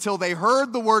realize until they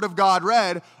heard the word of God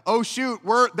read, oh shoot,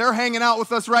 they're hanging out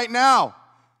with us right now.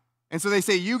 And so they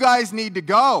say, you guys need to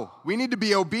go. We need to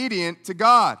be obedient to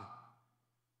God.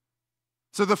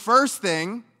 So the first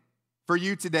thing for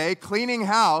you today, cleaning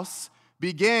house,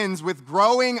 begins with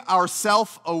growing our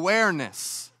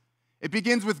self-awareness. It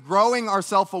begins with growing our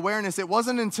self-awareness. It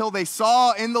wasn't until they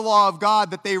saw in the law of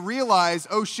God that they realized,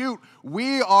 oh shoot,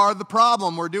 we are the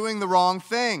problem. We're doing the wrong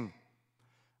thing.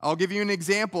 I'll give you an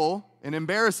example, an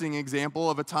embarrassing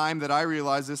example of a time that I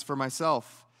realized this for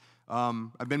myself.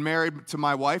 I've been married to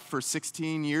my wife for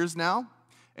 16 years now.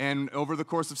 And over the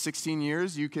course of 16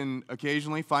 years, you can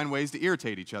occasionally find ways to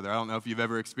irritate each other. I don't know if you've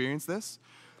ever experienced this.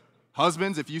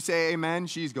 Husbands, if you say amen,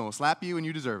 she's going to slap you and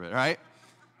you deserve it, right?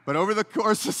 But over the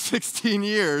course of 16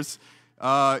 years,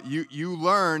 you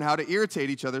learn how to irritate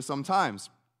each other sometimes.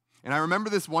 And I remember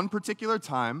this one particular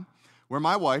time where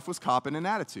my wife was copping an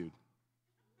attitude.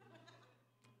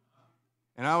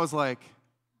 And I was like,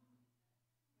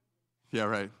 yeah,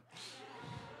 right.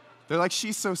 They're like,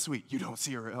 she's so sweet. You don't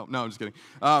see her help. No, I'm just kidding.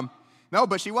 No,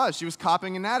 but she was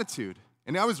copping an attitude.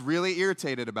 And I was really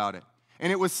irritated about it. And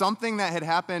it was something that had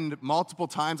happened multiple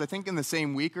times, I think in the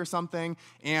same week or something.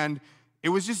 And it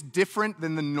was just different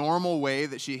than the normal way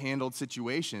that she handled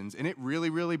situations. And it really,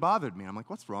 really bothered me. I'm like,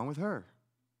 what's wrong with her?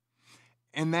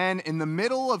 And then in the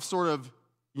middle of sort of,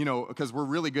 because we're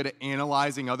really good at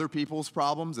analyzing other people's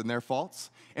problems and their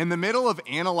faults. In the middle of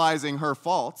analyzing her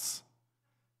faults,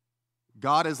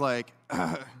 God is like,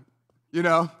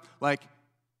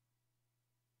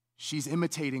 she's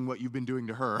imitating what you've been doing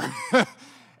to her.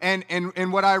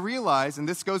 and what I realize, and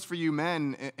this goes for you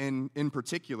men in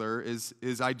particular, is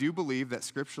I do believe that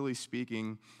scripturally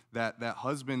speaking, that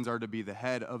husbands are to be the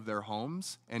head of their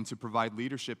homes and to provide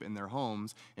leadership in their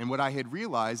homes. And what I had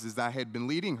realized is that I had been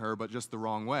leading her, but just the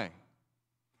wrong way.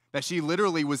 That she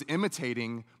literally was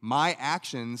imitating my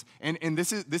actions. And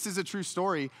this is a true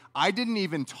story. I didn't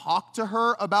even talk to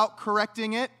her about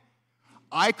correcting it.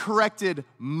 I corrected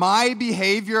my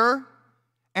behavior,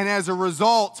 and as a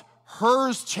result,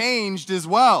 hers changed as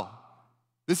well.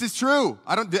 This is true.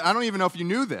 I don't even know if you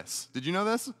knew this. Did you know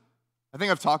this? I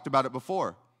think I've talked about it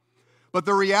before. But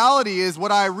the reality is,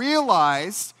 what I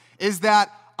realized is that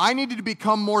I needed to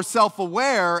become more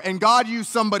self-aware, and God used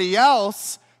somebody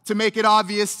else to make it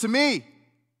obvious to me.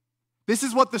 This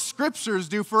is what the scriptures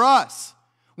do for us.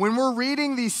 When we're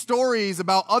reading these stories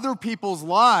about other people's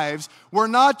lives, we're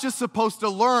not just supposed to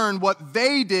learn what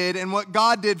they did and what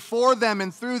God did for them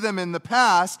and through them in the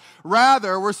past.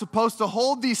 Rather, we're supposed to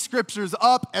hold these scriptures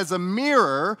up as a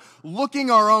mirror,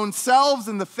 looking our own selves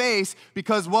in the face,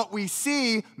 because what we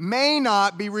see may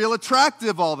not be real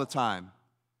attractive all the time.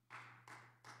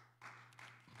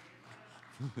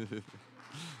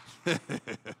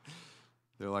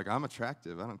 They're like, I'm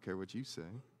attractive. I don't care what you say.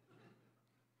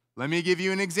 Let me give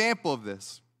you an example of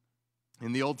this.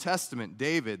 In the Old Testament,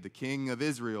 David, the king of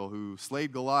Israel, who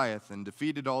slayed Goliath and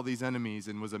defeated all these enemies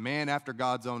and was a man after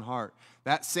God's own heart,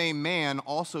 that same man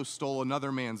also stole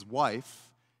another man's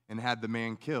wife and had the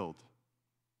man killed.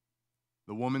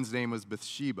 The woman's name was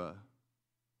Bathsheba,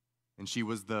 and she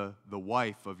was the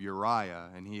wife of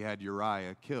Uriah, and he had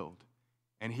Uriah killed.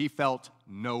 And he felt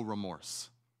no remorse.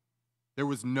 There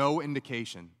was no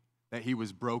indication that he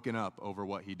was broken up over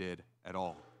what he did at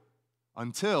all.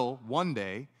 Until one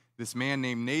day, this man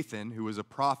named Nathan, who was a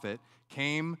prophet,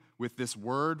 came with this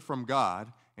word from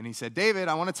God, and he said, David,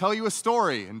 I want to tell you a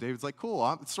story. And David's like,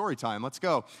 cool, it's story time, let's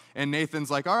go. And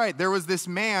Nathan's like, all right, there was this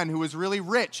man who was really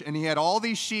rich, and he had all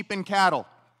these sheep and cattle.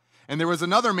 And there was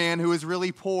another man who was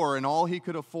really poor, and all he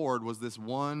could afford was this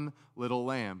one little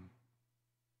lamb.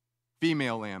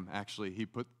 Female lamb, actually. He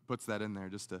puts that in there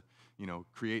just to,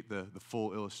 create the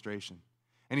full illustration.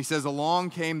 And he says, along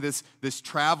came this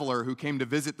traveler who came to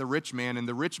visit the rich man, and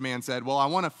the rich man said, well, I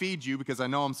want to feed you because I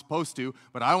know I'm supposed to,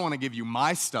 but I don't want to give you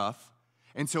my stuff.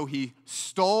 And so he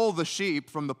stole the sheep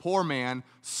from the poor man,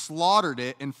 slaughtered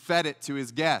it, and fed it to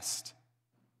his guest.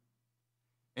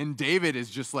 And David is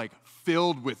just like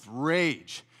filled with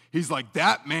rage. He's like,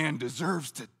 that man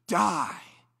deserves to die.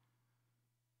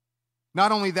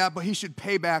 Not only that, but he should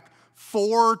pay back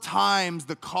 4 times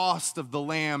the cost of the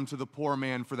lamb to the poor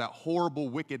man for that horrible,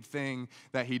 wicked thing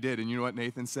that he did. And you know what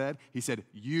Nathan said? He said,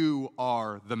 you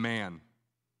are the man.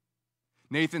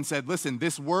 Nathan said, listen,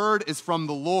 this word is from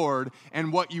the Lord,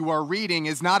 and what you are reading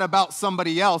is not about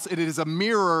somebody else. It is a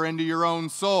mirror into your own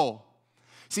soul.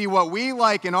 See, what we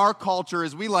like in our culture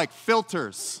is we like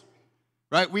filters,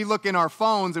 right? We look in our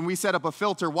phones and we set up a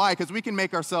filter. Why? Because we can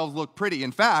make ourselves look pretty.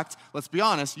 In fact, let's be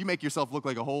honest, you make yourself look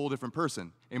like a whole different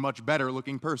person, a much better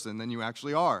looking person than you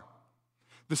actually are.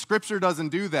 The scripture doesn't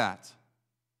do that.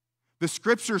 The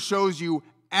scripture shows you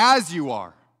as you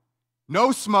are.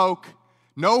 No smoke,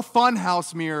 no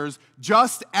funhouse mirrors,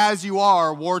 just as you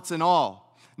are, warts and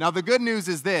all. Now, the good news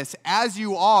is this: as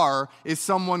you are is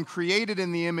someone created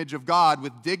in the image of God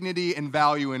with dignity and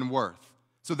value and worth.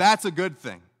 So that's a good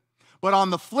thing. But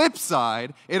on the flip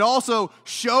side, it also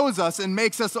shows us and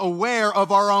makes us aware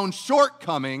of our own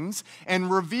shortcomings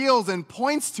and reveals and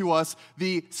points to us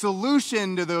the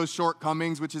solution to those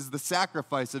shortcomings, which is the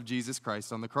sacrifice of Jesus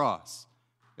Christ on the cross.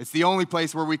 It's the only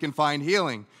place where we can find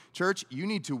healing. Church, you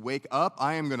need to wake up.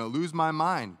 I am going to lose my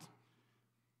mind.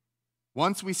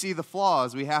 Once we see the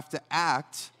flaws, we have to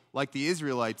act like the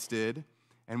Israelites did,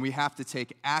 and we have to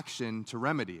take action to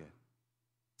remedy it.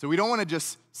 So we don't want to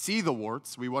just see the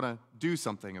warts, we want to do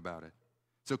something about it.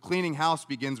 So cleaning house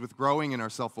begins with growing in our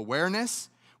self-awareness,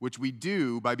 which we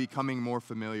do by becoming more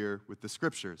familiar with the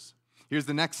scriptures. Here's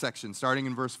the next section, starting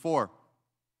in verse 4.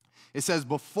 It says,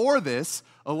 before this,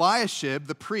 Eliashib,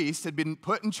 the priest, had been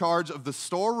put in charge of the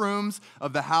storerooms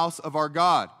of the house of our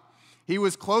God. He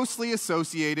was closely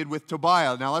associated with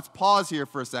Tobiah. Now let's pause here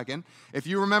for a second. If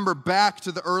you remember back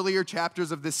to the earlier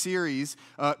chapters of this series,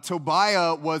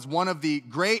 Tobiah was one of the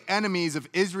great enemies of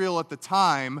Israel at the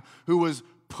time, who was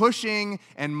pushing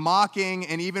and mocking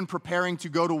and even preparing to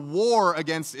go to war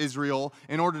against Israel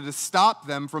in order to stop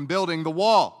them from building the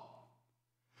wall.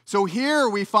 So here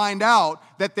we find out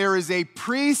that there is a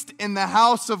priest in the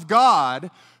house of God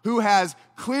who has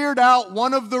cleared out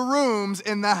one of the rooms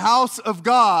in the house of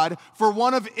God for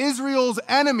one of Israel's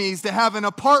enemies to have an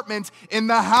apartment in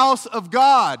the house of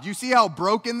God. You see how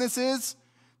broken this is?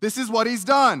 This is what he's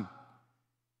done.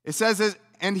 It says,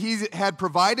 and he had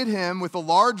provided him with a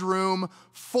large room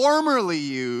formerly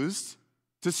used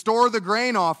to store the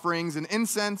grain offerings and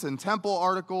incense and temple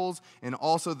articles, and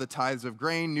also the tithes of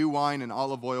grain, new wine, and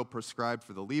olive oil prescribed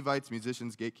for the Levites,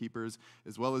 musicians, gatekeepers,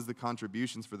 as well as the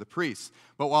contributions for the priests.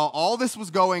 But while all this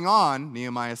was going on,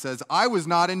 Nehemiah says, I was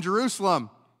not in Jerusalem.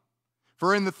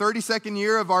 For in the 32nd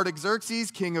year of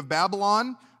Artaxerxes, king of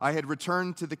Babylon, I had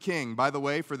returned to the king. By the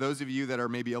way, for those of you that are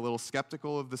maybe a little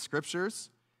skeptical of the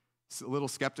scriptures, a little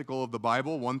skeptical of the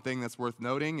Bible, one thing that's worth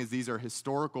noting is these are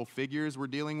historical figures we're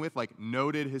dealing with, like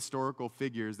noted historical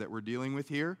figures that we're dealing with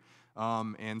here.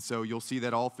 And so you'll see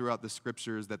that all throughout the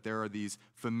scriptures that there are these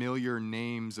familiar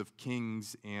names of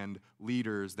kings and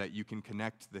leaders that you can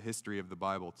connect the history of the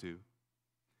Bible to.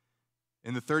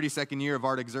 In the 32nd year of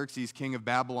Artaxerxes, king of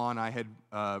Babylon, I had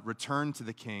returned to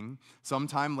the king.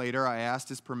 Sometime later, I asked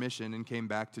his permission and came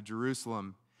back to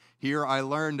Jerusalem. Here I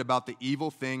learned about the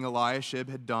evil thing Eliashib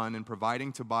had done in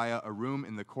providing Tobiah a room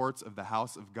in the courts of the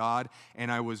house of God,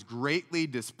 and I was greatly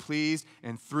displeased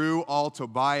and threw all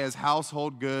Tobiah's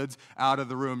household goods out of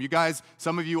the room. You guys,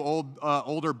 some of you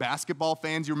older basketball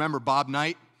fans, you remember Bob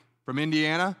Knight from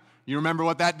Indiana? You remember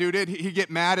what that dude did? He'd get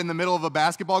mad in the middle of a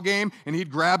basketball game, and he'd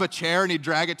grab a chair and he'd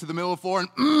drag it to the middle of the floor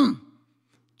and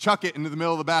chuck it into the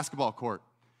middle of the basketball court.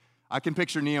 I can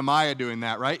picture Nehemiah doing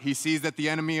that, right? He sees that the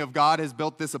enemy of God has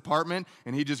built this apartment,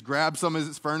 and he just grabs some of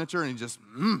his furniture and he just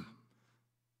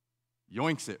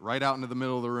yoinks it right out into the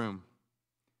middle of the room.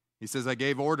 He says, I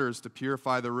gave orders to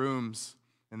purify the rooms,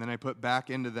 and then I put back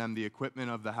into them the equipment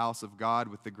of the house of God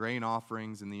with the grain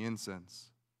offerings and the incense.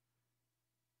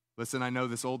 Listen, I know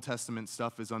this Old Testament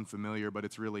stuff is unfamiliar, but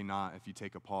it's really not if you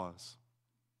take a pause.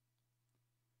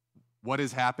 What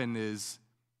has happened is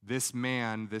this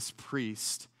man, this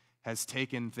priest, has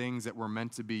taken things that were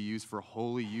meant to be used for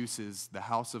holy uses, the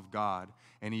house of God,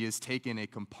 and he has taken a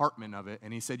compartment of it,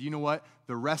 and he said, you know what?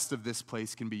 The rest of this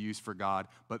place can be used for God,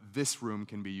 but this room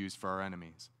can be used for our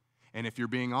enemies. And if you're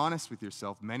being honest with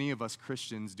yourself, many of us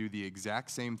Christians do the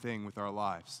exact same thing with our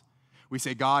lives. We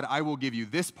say, God, I will give you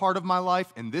this part of my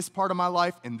life, and this part of my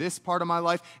life, and this part of my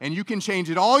life, and you can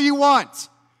change it all you want,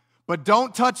 but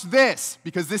don't touch this,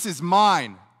 because this is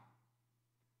mine.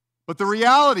 But the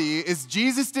reality is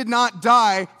Jesus did not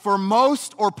die for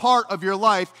most or part of your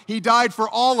life. He died for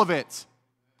all of it.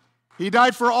 He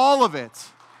died for all of it.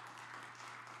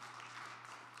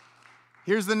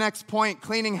 Here's the next point.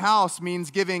 Cleaning house means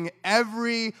giving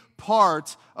every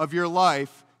part of your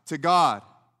life to God.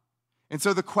 And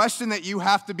so the question that you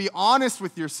have to be honest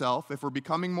with yourself, if we're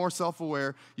becoming more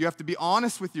self-aware, you have to be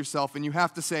honest with yourself and you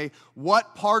have to say,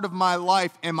 what part of my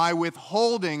life am I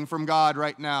withholding from God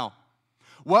right now?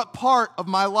 What part of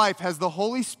my life has the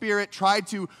Holy Spirit tried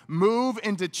to move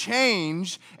into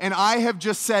change, and I have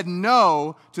just said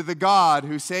no to the God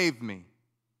who saved me,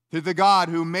 to the God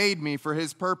who made me for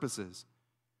his purposes?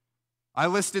 I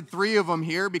listed 3 of them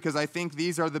here because I think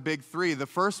these are the big 3. The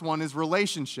first one is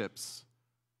relationships.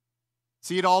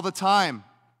 See it all the time.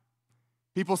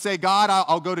 People say, God,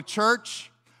 I'll go to church.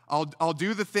 I'll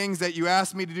do the things that you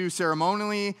ask me to do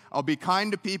ceremonially. I'll be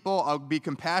kind to people. I'll be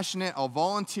compassionate. I'll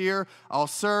volunteer. I'll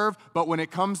serve. But when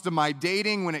it comes to my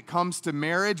dating, when it comes to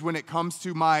marriage, when it comes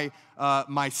to my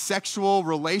sexual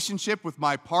relationship with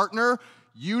my partner,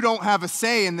 you don't have a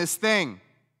say in this thing.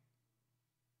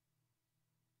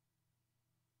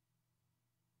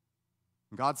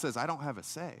 And God says, I don't have a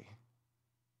say.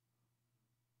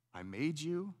 I made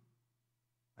you.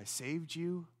 I saved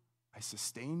you. I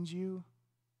sustained you.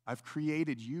 I've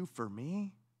created you for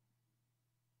me.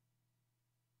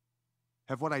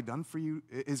 Have what I done for you,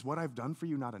 is what I've done for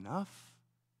you not enough?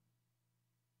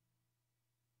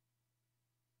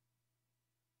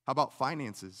 How about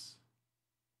finances?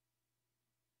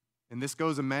 And this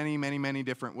goes in many, many, many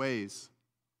different ways.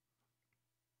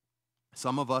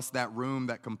 Some of us, that room,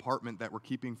 that compartment that we're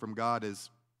keeping from God is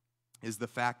the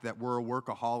fact that we're a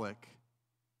workaholic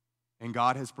and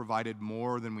God has provided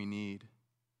more than we need.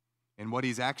 And what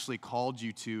he's actually called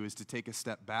you to is to take a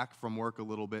step back from work a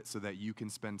little bit so that you can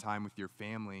spend time with your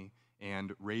family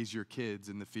and raise your kids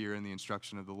in the fear and the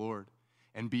instruction of the Lord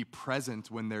and be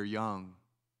present when they're young.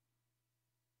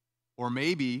 Or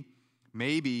maybe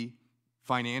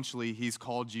financially he's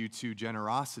called you to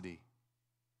generosity,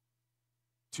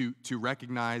 to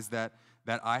recognize that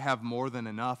I have more than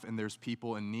enough and there's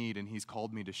people in need, and he's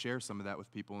called me to share some of that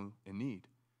with people in need.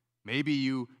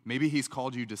 Maybe he's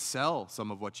called you to sell some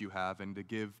of what you have and to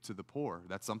give to the poor.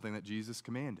 That's something that Jesus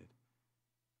commanded.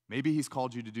 Maybe he's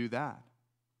called you to do that.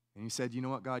 And you said, you know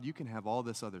what, God, you can have all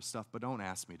this other stuff, but don't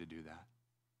ask me to do that.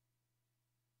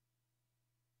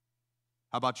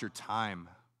 How about your time?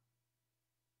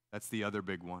 That's the other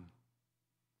big one.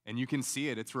 And you can see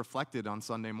it. It's reflected on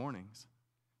Sunday mornings.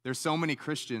 There's so many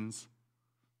Christians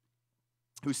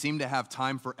who seem to have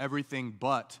time for everything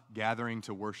but gathering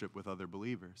to worship with other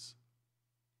believers.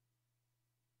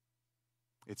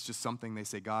 It's just something they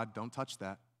say, God, don't touch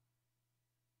that.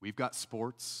 We've got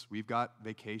sports, we've got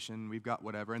vacation, we've got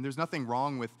whatever. And there's nothing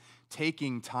wrong with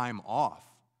taking time off.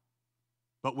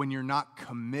 But when you're not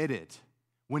committed,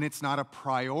 when it's not a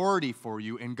priority for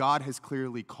you and God has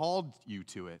clearly called you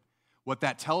to it, what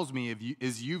that tells me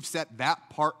is you've set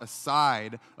that part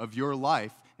aside of your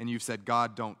life and you've said,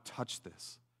 God, don't touch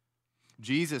this.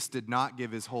 Jesus did not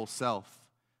give his whole self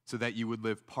so that you would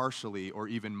live partially or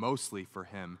even mostly for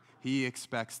him. He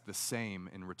expects the same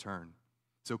in return.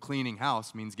 So cleaning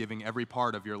house means giving every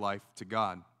part of your life to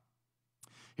God.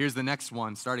 Here's the next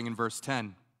one, starting in verse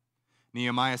 10.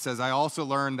 Nehemiah says, I also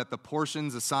learned that the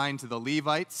portions assigned to the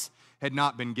Levites had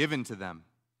not been given to them,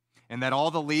 and that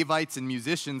all the Levites and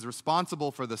musicians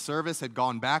responsible for the service had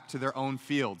gone back to their own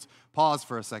fields. Pause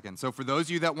for a second. So for those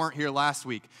of you that weren't here last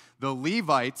week, the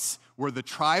Levites were the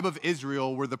tribe of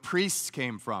Israel where the priests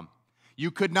came from.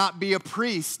 You could not be a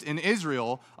priest in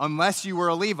Israel unless you were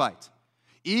a Levite.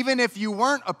 Even if you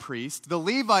weren't a priest, the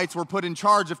Levites were put in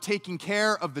charge of taking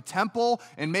care of the temple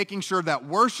and making sure that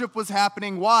worship was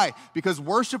happening. Why? Because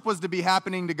worship was to be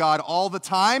happening to God all the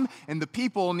time, and the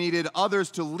people needed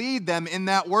others to lead them in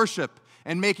that worship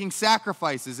and making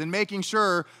sacrifices and making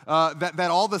sure that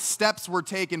all the steps were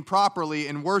taken properly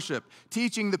in worship,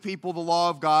 teaching the people the law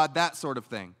of God, that sort of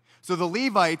thing. So the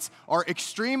Levites are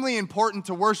extremely important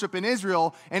to worship in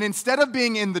Israel, and instead of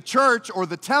being in the church or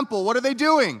the temple, what are they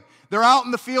doing? They're out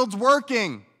in the fields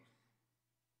working.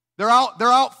 They're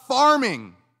out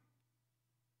farming.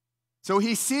 So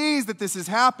he sees that this has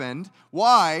happened.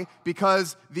 Why?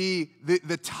 Because the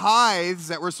tithes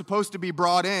that were supposed to be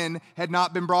brought in had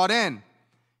not been brought in.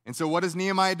 And so what does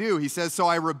Nehemiah do? He says, so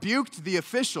I rebuked the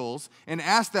officials and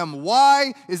asked them,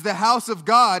 why is the house of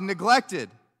God neglected?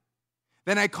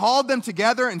 Then I called them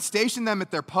together and stationed them at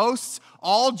their posts.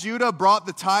 All Judah brought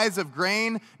the tithes of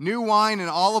grain, new wine, and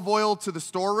olive oil to the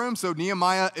storeroom. So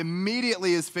Nehemiah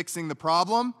immediately is fixing the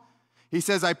problem. He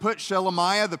says, I put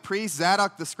Shelemiah the priest,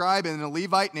 Zadok the scribe, and a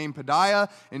Levite named Pedaiah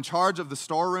in charge of the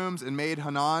storerooms, and made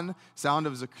Hanan, son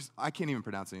of Zakur,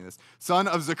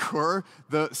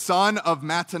 the son of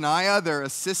Mattaniah, their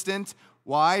assistant.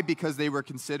 Why? Because they were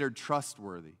considered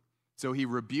trustworthy. So he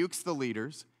rebukes the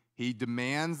leaders. He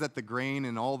demands that the grain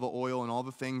and all the oil and all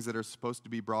the things that are supposed to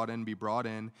be brought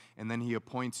in, and then he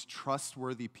appoints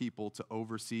trustworthy people to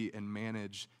oversee and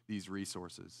manage these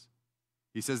resources.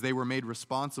 He says they were made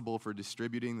responsible for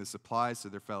distributing the supplies to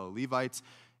their fellow Levites,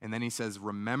 and then he says,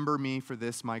 remember me for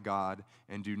this, my God,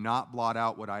 and do not blot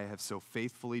out what I have so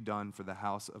faithfully done for the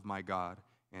house of my God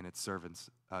and its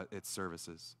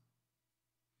services.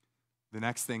 The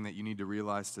next thing that you need to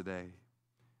realize today,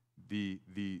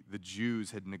 the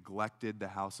Jews had neglected the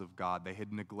house of God. They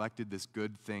had neglected this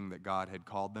good thing that God had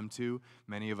called them to.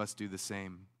 Many of us do the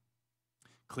same.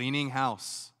 Cleaning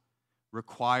house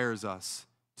requires us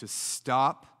to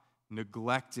stop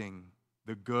neglecting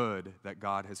the good that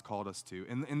God has called us to.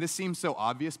 And this seems so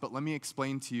obvious, but let me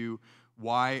explain to you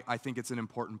why I think it's an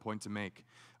important point to make.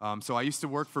 So I used to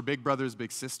work for Big Brothers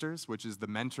Big Sisters, which is the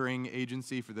mentoring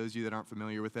agency. For those of you that aren't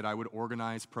familiar with it, I would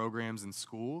organize programs in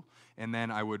school, and then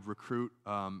I would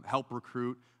help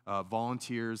recruit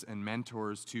volunteers and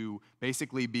mentors to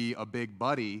basically be a big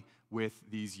buddy with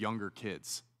these younger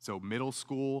kids. So middle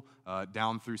school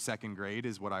down through second grade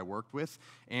is what I worked with.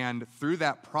 And through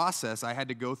that process, I had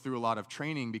to go through a lot of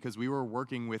training because we were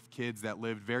working with kids that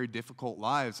lived very difficult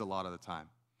lives a lot of the time.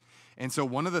 And so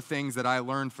one of the things that I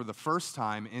learned for the first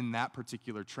time in that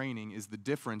particular training is the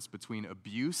difference between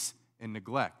abuse and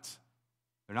neglect.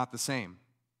 They're not the same.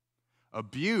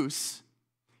 Abuse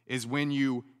is when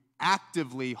you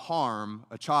actively harm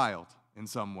a child in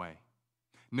some way.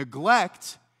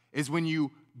 Neglect is when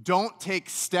you don't take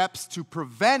steps to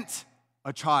prevent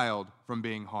a child from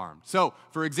being harmed. So,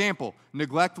 for example,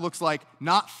 neglect looks like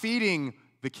not feeding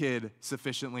the kid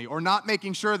sufficiently, or not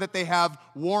making sure that they have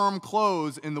warm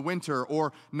clothes in the winter,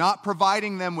 or not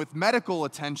providing them with medical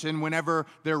attention whenever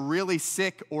they're really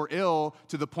sick or ill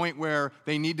to the point where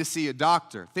they need to see a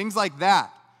doctor. Things like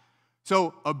that.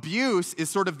 So abuse is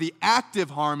sort of the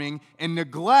active harming, and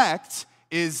neglect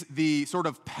is the sort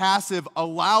of passive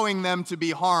allowing them to be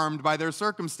harmed by their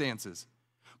circumstances.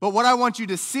 But what I want you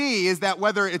to see is that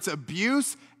whether it's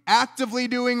abuse, actively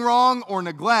doing wrong, or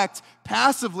neglect,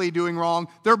 passively doing wrong,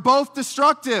 they're both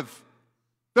destructive.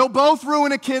 They'll both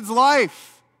ruin a kid's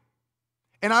life.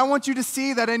 And I want you to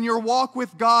see that in your walk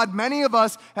with God, many of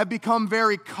us have become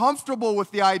very comfortable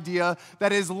with the idea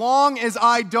that as long as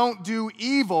I don't do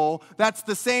evil, that's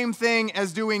the same thing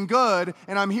as doing good.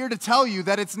 And I'm here to tell you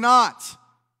that it's not.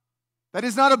 That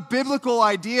is not a biblical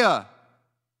idea,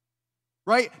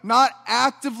 right? Not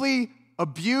actively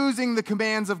abusing the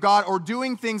commands of God or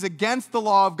doing things against the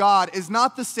law of God is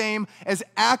not the same as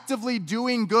actively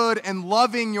doing good and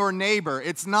loving your neighbor.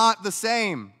 It's not the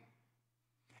same.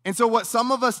 And so what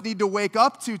some of us need to wake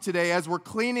up to today as we're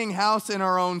cleaning house in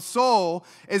our own soul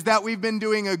is that we've been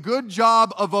doing a good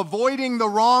job of avoiding the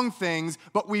wrong things,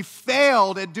 but we've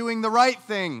failed at doing the right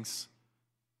things.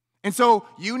 And so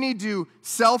you need to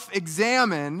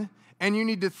self-examine, and you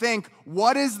need to think,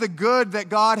 what is the good that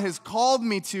God has called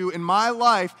me to in my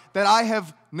life that I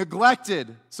have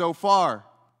neglected so far?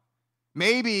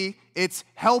 Maybe it's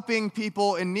helping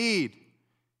people in need.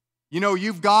 You know,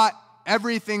 you've got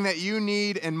everything that you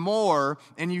need and more,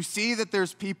 and you see that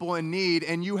there's people in need,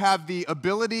 and you have the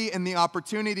ability and the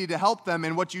opportunity to help them,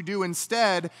 and what you do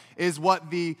instead is what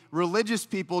the religious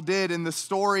people did in the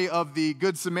story of the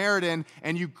Good Samaritan,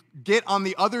 and you get on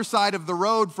the other side of the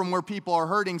road from where people are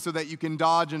hurting so that you can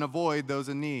dodge and avoid those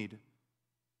in need.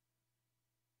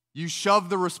 You shove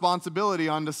the responsibility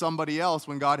onto somebody else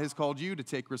when God has called you to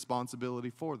take responsibility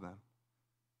for them.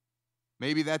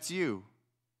 Maybe that's you.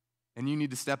 And you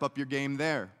need to step up your game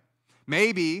there.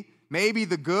 Maybe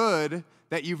the good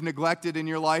that you've neglected in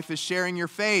your life is sharing your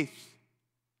faith.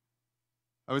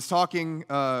 I was talking,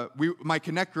 my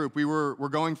Connect group, we're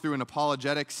going through an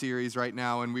apologetic series right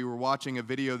now, and we were watching a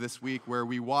video this week where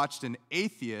we watched an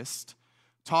atheist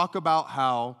talk about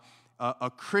how a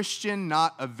Christian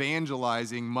not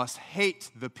evangelizing must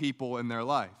hate the people in their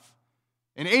life.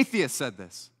 An atheist said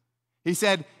this. He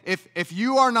said, if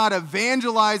you are not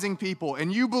evangelizing people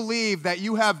and you believe that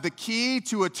you have the key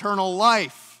to eternal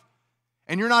life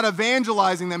and you're not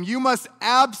evangelizing them, you must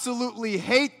absolutely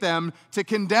hate them to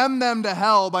condemn them to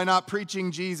hell by not preaching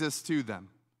Jesus to them.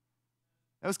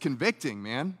 That was convicting,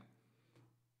 man.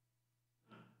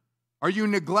 Are you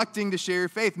neglecting to share your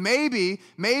faith? Maybe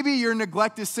your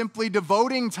neglect is simply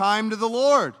devoting time to the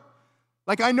Lord.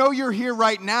 Like, I know you're here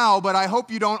right now, but I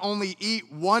hope you don't only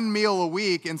eat one meal a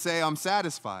week and say, I'm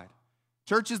satisfied.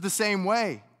 Church is the same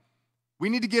way. We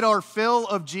need to get our fill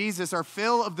of Jesus, our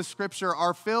fill of the Scripture,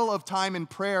 our fill of time in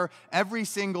prayer every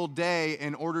single day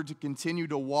in order to continue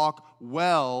to walk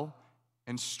well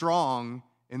and strong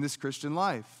in this Christian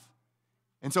life.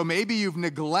 And so maybe you've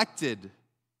neglected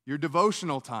your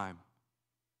devotional time.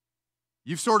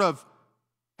 You've sort of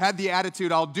had the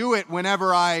attitude, I'll do it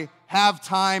whenever I have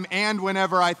time and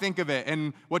whenever I think of it.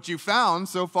 And what you found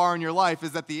so far in your life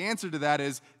is that the answer to that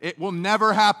is it will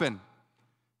never happen.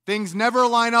 Things never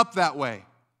line up that way.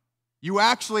 You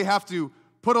actually have to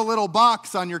put a little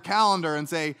box on your calendar and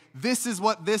say, this is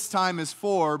what this time is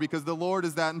for because the Lord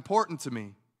is that important to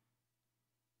me.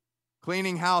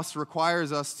 Cleaning house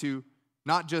requires us to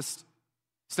not just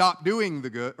stop doing the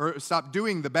good or stop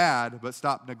doing the bad, but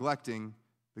stop neglecting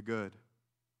the good.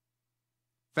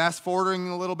 Fast forwarding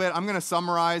a little bit, I'm going to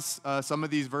summarize some of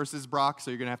these verses, Brock,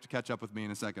 so you're going to have to catch up with me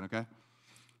in a second, okay?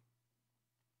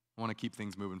 I want to keep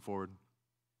things moving forward.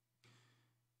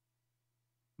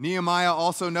 Nehemiah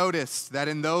also noticed that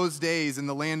in those days in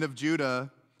the land of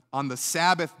Judah, on the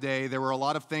Sabbath day, there were a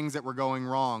lot of things that were going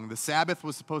wrong. The Sabbath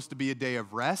was supposed to be a day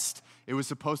of rest. It was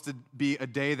supposed to be a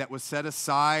day that was set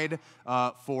aside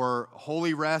for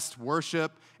holy rest,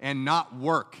 worship, and not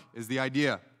work, is the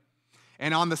idea.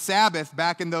 And on the Sabbath,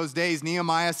 back in those days,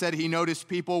 Nehemiah said he noticed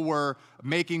people were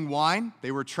making wine.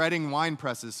 They were treading wine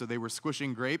presses, so they were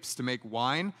squishing grapes to make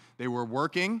wine. They were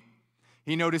working.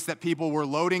 He noticed that people were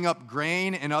loading up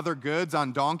grain and other goods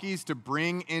on donkeys to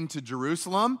bring into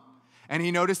Jerusalem. And he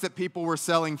noticed that people were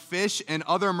selling fish and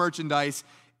other merchandise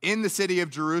in the city of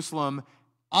Jerusalem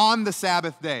on the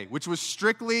Sabbath day, which was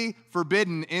strictly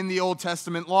forbidden in the Old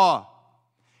Testament law.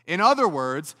 In other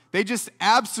words, they just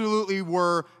absolutely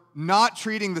were not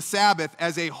treating the Sabbath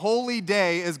as a holy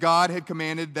day as God had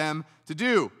commanded them to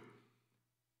do.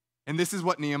 And this is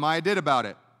what Nehemiah did about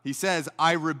it. He says,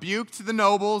 I rebuked the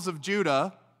nobles of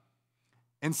Judah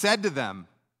and said to them,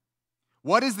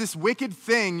 what is this wicked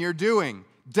thing you're doing,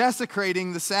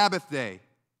 desecrating the Sabbath day?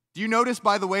 Do you notice,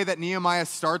 by the way, that Nehemiah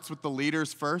starts with the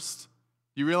leaders first?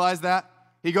 Do you realize that?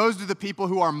 He goes to the people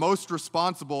who are most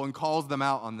responsible and calls them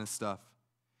out on this stuff.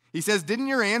 He says, didn't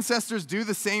your ancestors do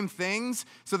the same things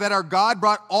so that our God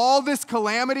brought all this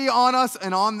calamity on us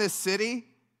and on this city?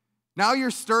 Now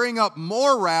you're stirring up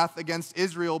more wrath against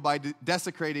Israel by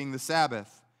desecrating the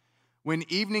Sabbath. When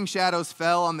evening shadows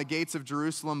fell on the gates of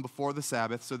Jerusalem before the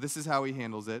Sabbath, so this is how he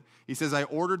handles it. He says, I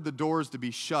ordered the doors to be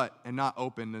shut and not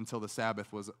opened until the Sabbath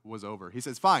was over. He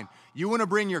says, fine, you want to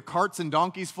bring your carts and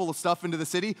donkeys full of stuff into the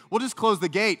city? We'll just close the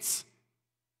gates.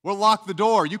 We'll lock the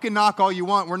door. You can knock all you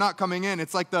want. We're not coming in.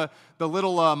 It's like the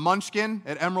little munchkin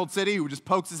at Emerald City who just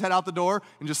pokes his head out the door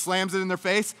and just slams it in their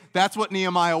face. That's what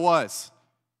Nehemiah was.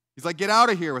 He's like, get out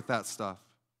of here with that stuff.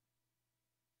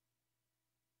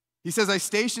 He says, I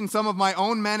stationed some of my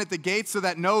own men at the gates so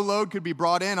that no load could be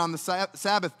brought in on the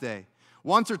Sabbath day.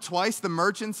 Once or twice, the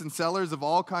merchants and sellers of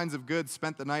all kinds of goods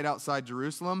spent the night outside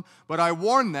Jerusalem, but I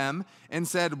warned them and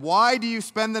said, why do you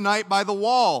spend the night by the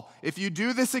wall? If you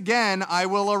do this again, I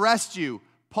will arrest you.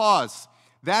 Pause.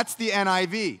 That's the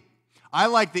NIV. I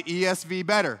like the ESV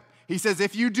better. He says,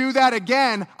 if you do that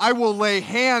again, I will lay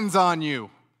hands on you.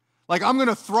 Like, I'm going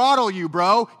to throttle you,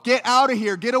 bro. Get out of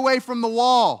here. Get away from the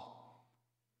wall.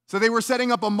 So they were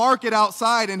setting up a market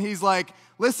outside, and he's like,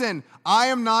 listen, I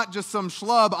am not just some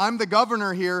schlub. I'm the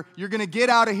governor here. You're going to get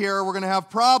out of here or we're going to have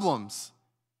problems.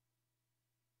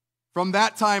 From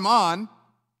that time on,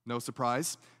 no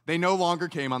surprise, they no longer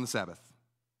came on the Sabbath.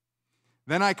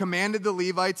 Then I commanded the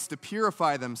Levites to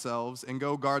purify themselves and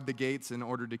go guard the gates in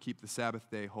order to keep the Sabbath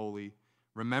day holy.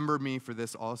 Remember me for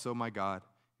this also, my God,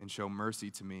 and show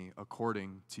mercy to me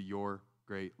according to your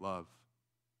great love.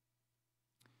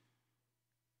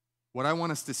 What I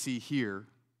want us to see here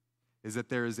is that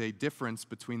there is a difference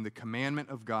between the commandment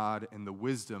of God and the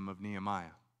wisdom of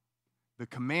Nehemiah. The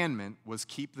commandment was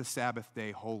keep the Sabbath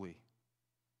day holy.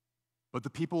 But the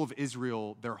people of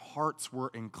Israel, their hearts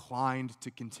were inclined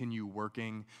to continue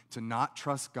working, to not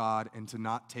trust God, and to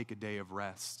not take a day of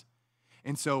rest.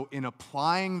 And so in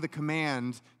applying the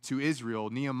command to Israel,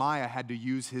 Nehemiah had to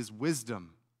use his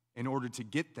wisdom in order to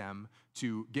get them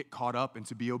to get caught up and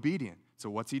to be obedient. So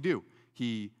what's he do?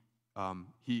 He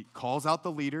calls out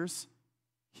the leaders,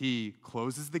 he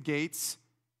closes the gates,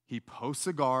 he posts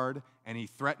a guard, and he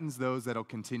threatens those that will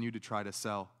continue to try to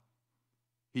sell.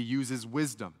 He uses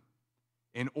wisdom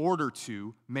in order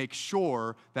to make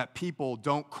sure that people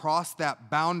don't cross that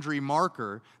boundary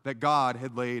marker that God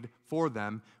had laid for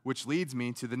them, which leads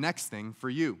me to the next thing for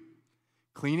you.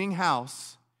 Cleaning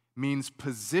house means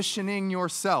positioning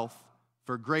yourself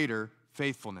for greater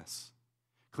faithfulness.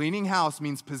 Cleaning house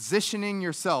means positioning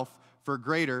yourself for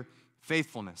greater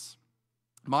faithfulness.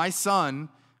 My son,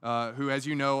 who, as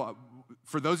you know,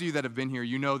 for those of you that have been here,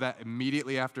 you know that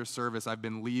immediately after service, I've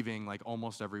been leaving like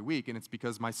almost every week, and it's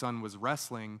because my son was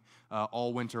wrestling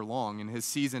all winter long, and his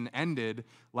season ended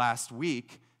last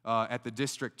week at the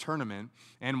district tournament.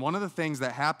 And one of the things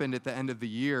that happened at the end of the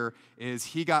year is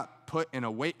he got put in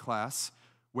a weight class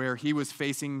where he was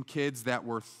facing kids that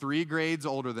were 3 grades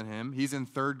older than him. He's in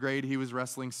 3rd grade. He was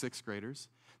wrestling 6th graders.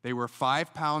 They were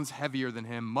 5 pounds heavier than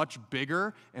him, much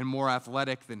bigger and more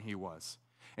athletic than he was.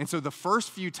 And so the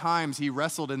first few times he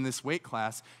wrestled in this weight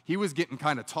class, he was getting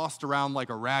kind of tossed around like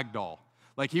a rag doll.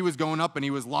 Like he was going up and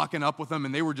he was locking up with them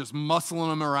and they were just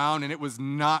muscling him around, and it was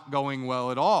not going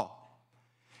well at all.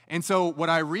 And so what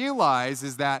I realized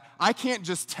is that I can't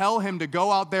just tell him to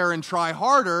go out there and try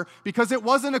harder, because it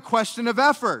wasn't a question of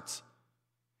effort.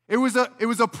 It was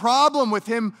a problem with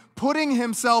him putting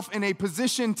himself in a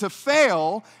position to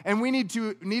fail, and we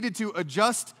needed to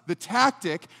adjust the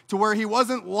tactic to where he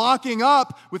wasn't locking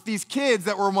up with these kids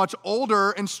that were much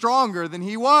older and stronger than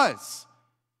he was.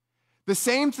 The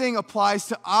same thing applies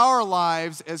to our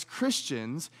lives as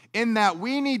Christians, in that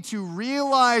we need to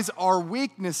realize our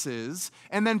weaknesses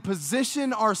and then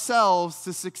position ourselves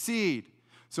to succeed.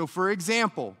 So, for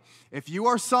example, if you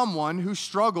are someone who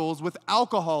struggles with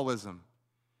alcoholism,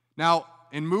 now,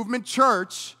 in Movement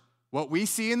Church, what we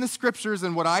see in the scriptures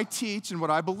and what I teach and what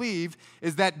I believe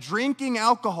is that drinking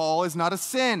alcohol is not a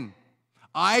sin.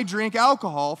 I drink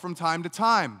alcohol from time to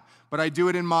time, but I do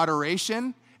it in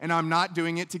moderation, and I'm not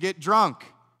doing it to get drunk.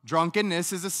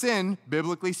 Drunkenness is a sin,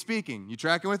 biblically speaking. You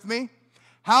tracking with me?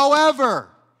 However,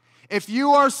 if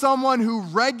you are someone who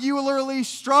regularly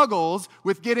struggles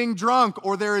with getting drunk,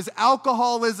 or there is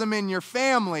alcoholism in your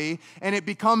family and it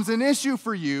becomes an issue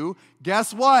for you,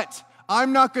 guess what?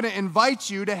 I'm not going to invite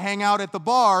you to hang out at the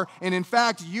bar, and in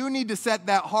fact, you need to set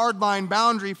that hard line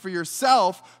boundary for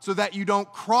yourself so that you don't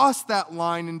cross that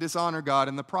line and dishonor God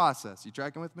in the process. You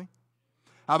tracking with me?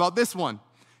 How about this one?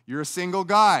 You're a single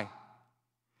guy,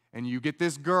 and you get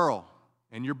this girl,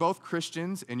 and you're both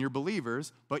Christians and you're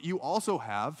believers, but you also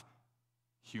have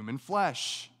human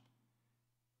flesh.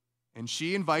 And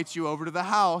she invites you over to the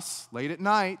house late at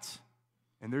night,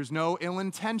 and there's no ill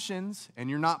intentions, and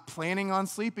you're not planning on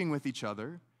sleeping with each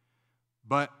other,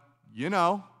 but,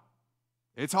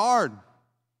 it's hard.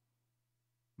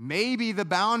 Maybe the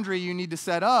boundary you need to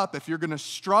set up, if you're going to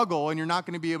struggle and you're not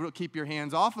going to be able to keep your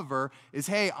hands off of her, is,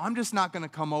 hey, I'm just not going to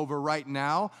come over right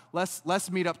now.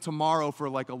 Let's meet up tomorrow for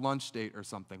like a lunch date or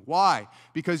something. Why?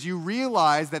 Because you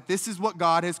realize that this is what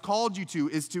God has called you to,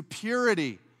 is to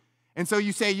purity. And so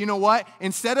you say, you know what?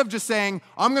 Instead of just saying,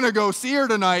 I'm going to go see her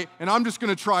tonight and I'm just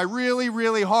going to try really,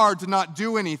 really hard to not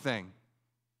do anything.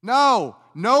 No,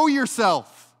 know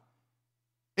yourself.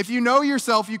 If you know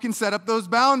yourself, you can set up those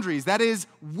boundaries. That is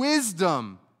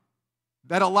wisdom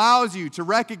that allows you to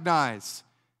recognize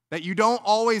that you don't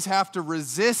always have to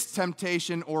resist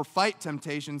temptation or fight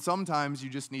temptation. Sometimes you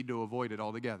just need to avoid it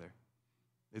altogether.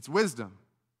 It's wisdom.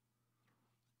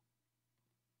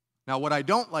 Now, what I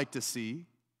don't like to see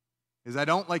is I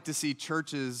don't like to see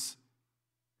churches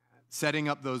setting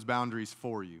up those boundaries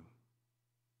for you.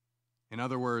 In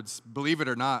other words, believe it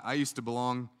or not, I used to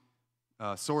belong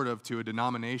to a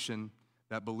denomination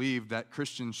that believed that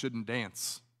Christians shouldn't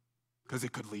dance because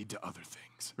it could lead to other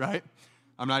things, right?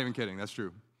 I'm not even kidding. That's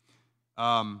true.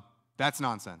 That's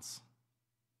nonsense.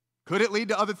 Could it lead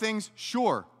to other things?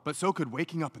 Sure, but so could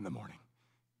waking up in the morning.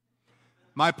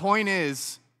 My point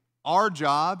is, our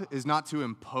job is not to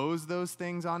impose those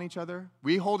things on each other.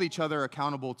 We hold each other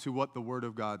accountable to what the Word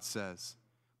of God says.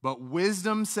 But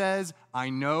wisdom says, I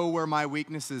know where my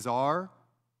weaknesses are,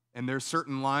 and there's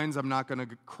certain lines I'm not going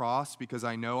to cross because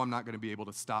I know I'm not going to be able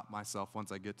to stop myself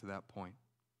once I get to that point.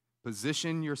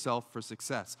 Position yourself for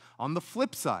success. On the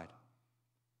flip side,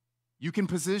 you can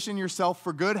position yourself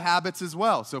for good habits as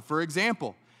well. So, for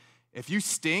example, if you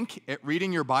stink at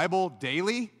reading your Bible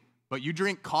daily, but you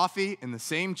drink coffee in the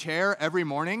same chair every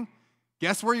morning,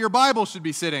 guess where your Bible should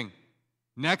be sitting?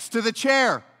 Next to the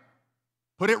chair.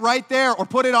 Put it right there, or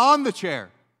put it on the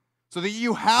chair, so that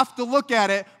you have to look at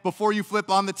it before you flip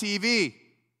on the TV.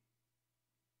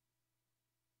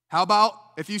 How about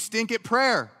if you stink at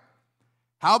prayer?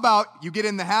 How about you get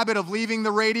in the habit of leaving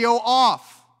the radio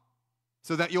off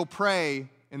so that you'll pray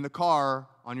in the car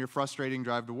on your frustrating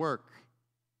drive to work?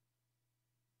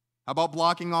 How about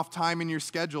blocking off time in your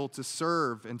schedule to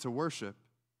serve and to worship?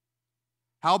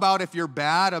 How about if you're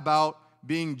bad about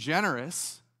being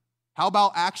generous, How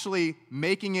about actually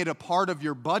making it a part of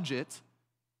your budget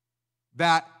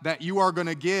that you are going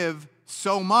to give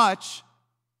so much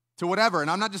to whatever?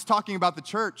 And I'm not just talking about the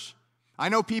church. I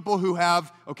know people who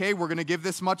have, okay, we're going to give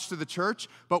this much to the church,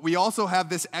 but we also have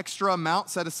this extra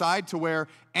amount set aside to where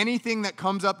anything that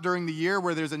comes up during the year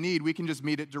where there's a need, we can just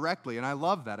meet it directly. And I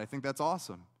love that. I think that's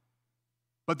awesome.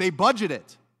 But they budget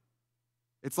it.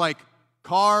 It's like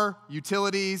car,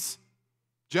 utilities,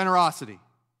 generosity.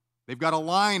 They've got a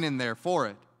line in there for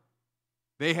it.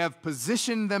 They have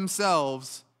positioned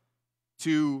themselves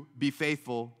to be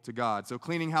faithful to God. So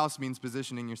cleaning house means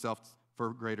positioning yourself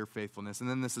for greater faithfulness. And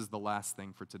then this is the last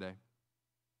thing for today.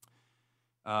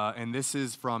 And this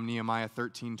is from Nehemiah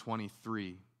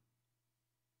 13:23.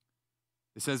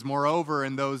 It says, "Moreover,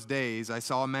 in those days, I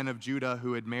saw men of Judah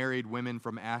who had married women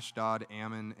from Ashdod,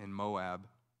 Ammon, and Moab.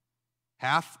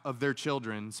 Half of their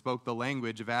children spoke the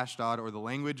language of Ashdod or the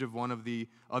language of one of the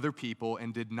other people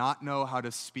and did not know how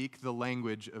to speak the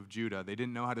language of Judah." They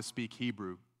didn't know how to speak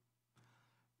Hebrew.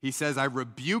 He says, "I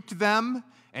rebuked them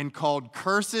and called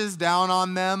curses down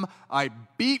on them. I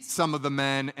beat some of the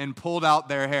men and pulled out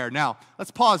their hair." Now, let's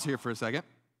pause here for a second.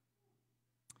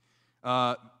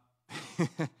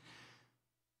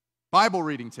 Bible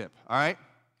reading tip, all right?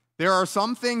 There are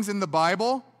some things in the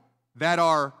Bible that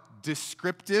are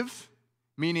descriptive,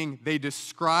 meaning they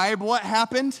describe what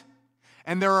happened,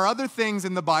 and there are other things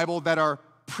in the Bible that are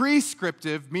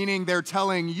prescriptive, meaning they're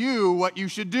telling you what you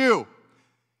should do.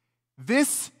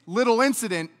 This little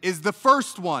incident is the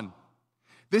first one.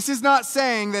 This is not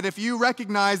saying that if you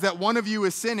recognize that one of you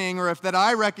is sinning, or if that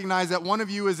I recognize that one of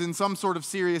you is in some sort of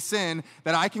serious sin,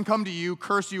 that I can come to you,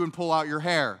 curse you, and pull out your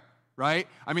hair, right?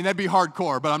 I mean, that'd be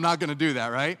hardcore, but I'm not going to do that,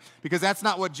 right? Because that's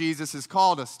not what Jesus has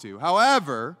called us to.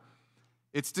 However,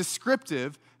 it's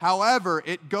descriptive. However,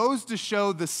 it goes to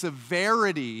show the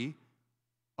severity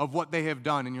of what they have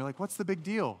done. And you're like, what's the big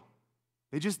deal?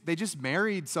 They just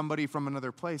married somebody from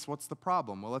another place. What's the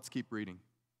problem? Well, let's keep reading.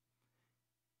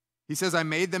 He says, "I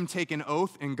made them take an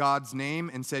oath in God's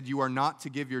name and said, 'You are not to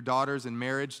give your daughters in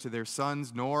marriage to their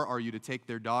sons, nor are you to take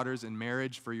their daughters in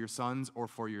marriage for your sons or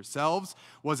for yourselves.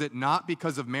 Was it not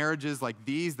because of marriages like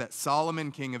these that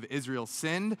Solomon, king of Israel,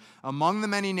 sinned? Among the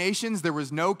many nations there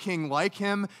was no king like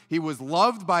him. He was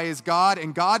loved by his God,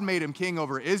 and God made him king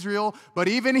over Israel. But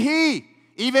even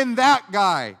that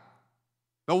guy,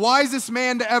 the wisest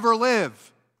man to ever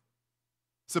live,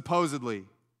 supposedly,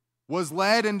 was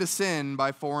led into sin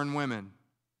by foreign women.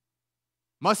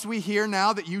 Must we hear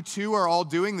now that you too are all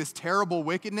doing this terrible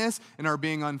wickedness and are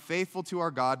being unfaithful to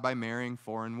our God by marrying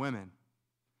foreign women?'"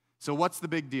 So what's the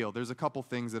big deal? There's a couple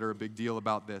things that are a big deal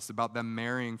about this, about them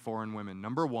marrying foreign women.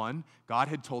 Number one, God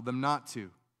had told them not to.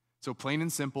 So plain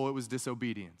and simple, it was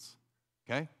disobedience.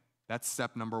 Okay? That's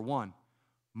step number one.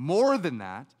 More than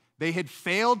that, they had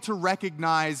failed to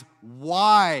recognize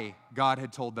why God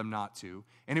had told them not to,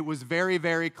 and it was very,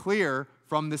 very clear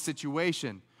from the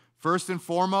situation. First and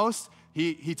foremost,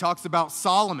 he talks about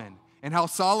Solomon and how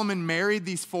Solomon married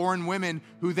these foreign women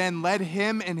who then led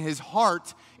him and his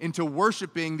heart into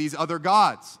worshiping these other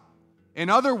gods. In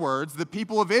other words, the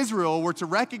people of Israel were to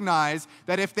recognize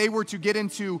that if they were to get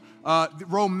into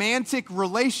romantic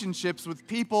relationships with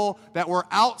people that were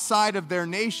outside of their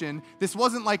nation, this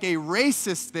wasn't like a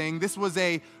racist thing. This was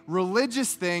a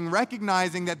religious thing,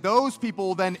 recognizing that those people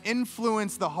will then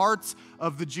influence the hearts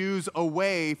of the Jews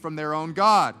away from their own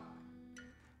God.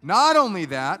 Not only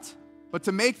that, but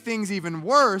to make things even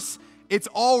worse, it's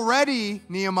already,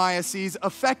 Nehemiah sees,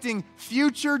 affecting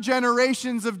future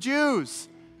generations of Jews.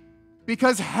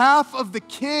 Because half of the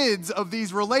kids of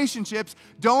these relationships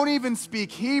don't even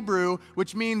speak Hebrew,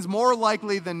 which means more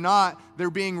likely than not, they're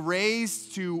being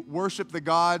raised to worship the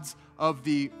gods of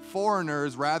the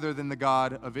foreigners rather than the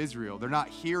God of Israel. They're not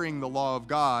hearing the law of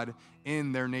God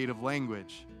in their native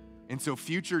language. And so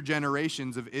future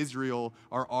generations of Israel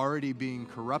are already being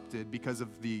corrupted because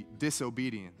of the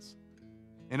disobedience.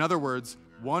 In other words,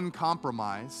 one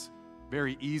compromise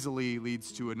very easily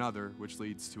leads to another, which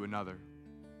leads to another.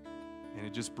 And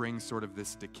it just brings sort of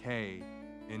this decay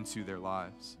into their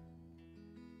lives.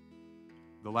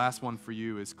 The last one for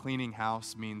you is cleaning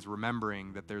house means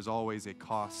remembering that there's always a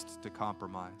cost to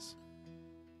compromise.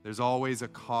 There's always a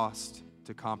cost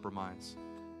to compromise.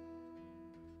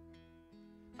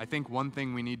 I think one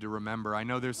thing we need to remember, I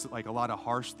know there's like a lot of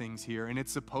harsh things here, and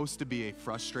it's supposed to be a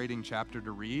frustrating chapter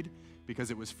to read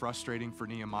because it was frustrating for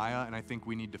Nehemiah, and I think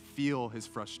we need to feel his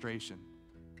frustration.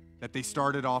 That they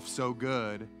started off so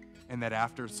good, and that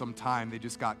after some time, they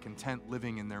just got content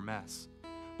living in their mess.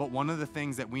 But one of the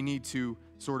things that we need to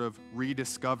sort of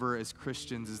rediscover as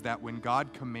Christians is that when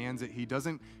God commands it, he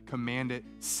doesn't command it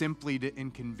simply to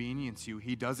inconvenience you.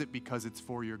 He does it because it's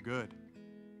for your good.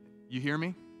 You hear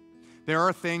me? There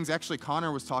are things, actually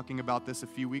Connor was talking about this a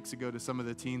few weeks ago to some of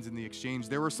the teens in the exchange.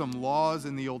 There were some laws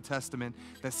in the Old Testament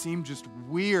that seemed just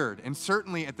weird, and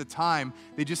certainly at the time,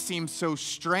 they just seemed so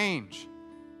strange.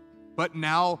 But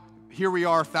now, here we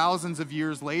are thousands of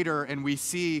years later, and we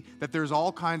see that there's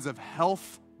all kinds of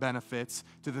health benefits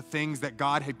to the things that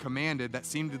God had commanded that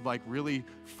seemed like really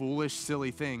foolish,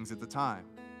 silly things at the time.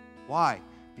 Why?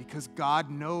 Because God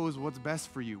knows what's best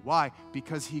for you. Why?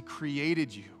 Because he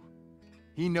created you.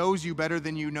 He knows you better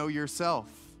than you know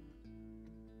yourself.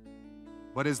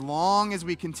 But as long as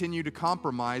we continue to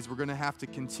compromise, we're going to have to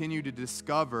continue to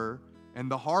discover, and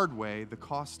the hard way, the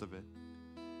cost of it.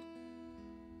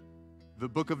 The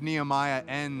book of Nehemiah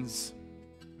ends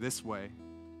this way.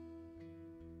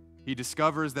 He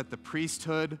discovers that the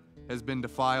priesthood has been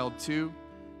defiled too.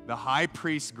 The high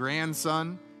priest's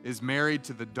grandson is married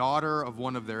to the daughter of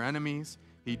one of their enemies.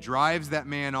 He drives that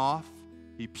man off.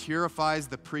 He purifies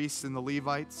the priests and the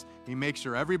Levites. He makes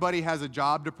sure everybody has a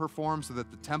job to perform so that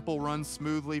the temple runs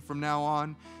smoothly from now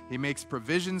on. He makes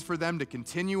provisions for them to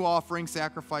continue offering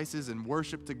sacrifices and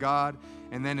worship to God.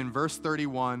 And then in verse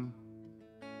 31,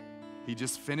 he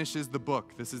just finishes the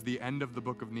book. This is the end of the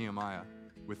book of Nehemiah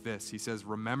with this. He says,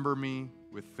 "Remember me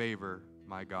with favor,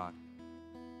 my God."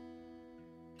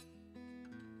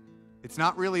 It's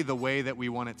not really the way that we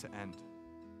want it to end.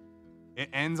 It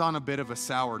ends on a bit of a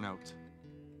sour note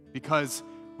because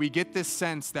we get this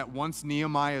sense that once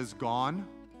Nehemiah is gone,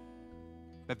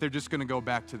 that they're just going to go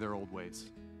back to their old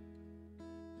ways.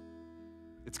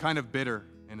 It's kind of bitter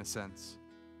in a sense.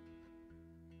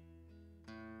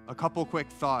 A couple quick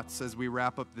thoughts as we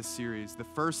wrap up this series. The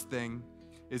first thing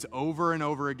is over and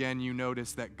over again you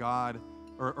notice that God,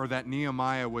 or that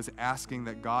Nehemiah was asking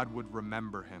that God would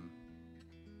remember him.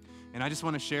 And I just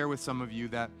want to share with some of you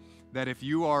that if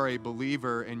you are a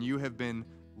believer and you have been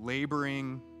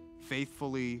laboring,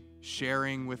 faithfully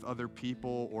sharing with other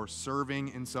people or serving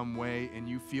in some way and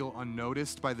you feel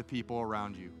unnoticed by the people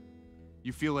around you,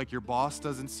 you feel like your boss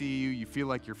doesn't see you, you feel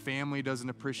like your family doesn't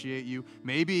appreciate you,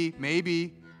 maybe,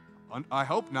 I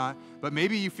hope not, but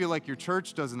maybe you feel like your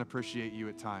church doesn't appreciate you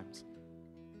at times.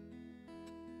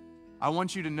 I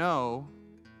want you to know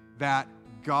that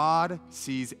God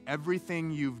sees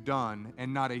everything you've done,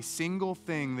 and not a single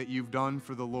thing that you've done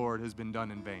for the Lord has been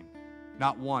done in vain.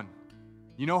 Not one.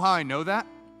 You know how I know that?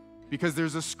 Because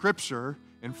there's a scripture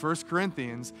in 1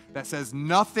 Corinthians that says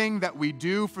nothing that we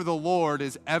do for the Lord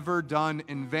is ever done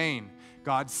in vain.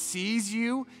 God sees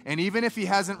you, and even if he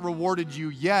hasn't rewarded you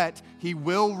yet, he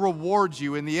will reward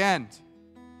you in the end.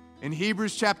 In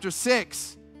Hebrews chapter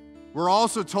 6, we're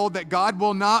also told that God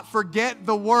will not forget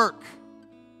the work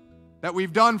that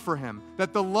we've done for him,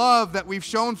 that the love that we've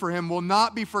shown for him will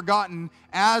not be forgotten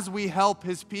as we help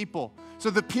his people.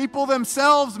 So the people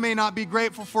themselves may not be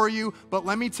grateful for you, but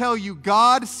let me tell you,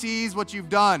 God sees what you've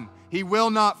done. He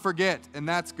will not forget, and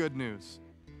that's good news.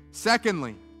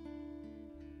 Secondly,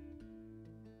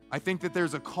 I think that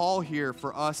there's a call here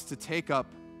for us to take up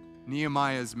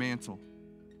Nehemiah's mantle.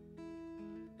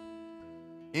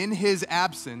 In his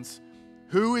absence,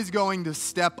 who is going to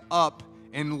step up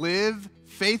and live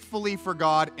faithfully for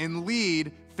God and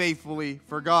lead faithfully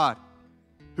for God?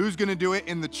 Who's going to do it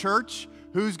in the church?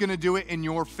 Who's going to do it in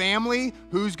your family?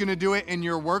 Who's going to do it in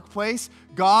your workplace?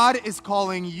 God is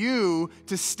calling you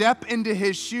to step into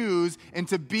his shoes and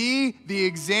to be the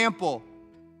example,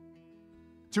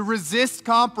 to resist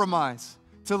compromise,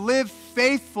 to live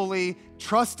faithfully,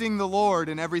 trusting the Lord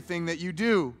in everything that you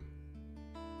do.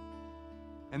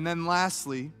 And then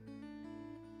lastly,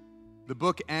 the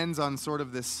book ends on sort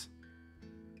of this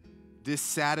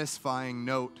dissatisfying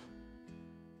note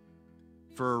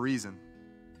for a reason.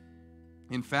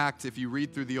 In fact, if you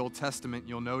read through the Old Testament,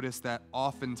 you'll notice that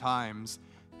oftentimes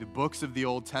the books of the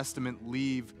Old Testament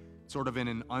leave sort of in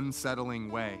an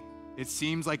unsettling way. It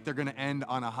seems like they're going to end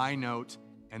on a high note,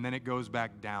 and then it goes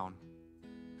back down.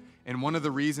 And one of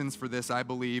the reasons for this, I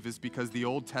believe, is because the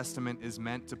Old Testament is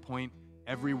meant to point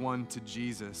everyone to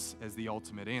Jesus as the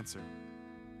ultimate answer.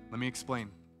 Let me explain.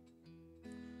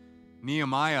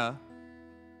 Nehemiah,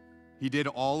 he did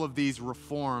all of these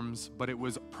reforms, but it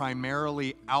was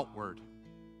primarily outward.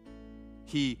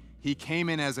 He came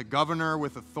in as a governor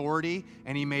with authority,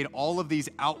 and he made all of these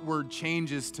outward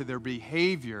changes to their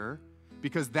behavior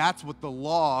because that's what the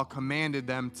law commanded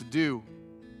them to do.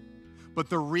 But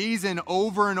the reason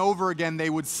over and over again they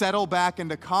would settle back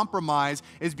into compromise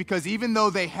is because even though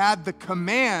they had the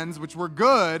commands, which were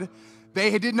good,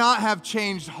 they did not have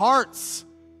changed hearts.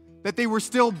 that they were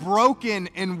still broken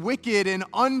and wicked and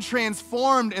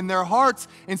untransformed in their hearts.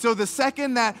 And so the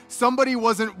second that somebody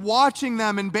wasn't watching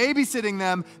them and babysitting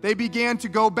them, they began to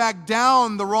go back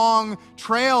down the wrong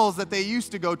trails that they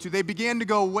used to go to. They began to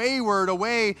go wayward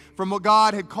away from what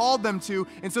God had called them to.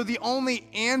 And so the only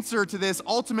answer to this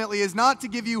ultimately is not to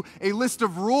give you a list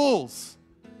of rules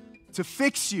to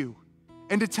fix you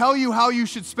and to tell you how you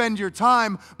should spend your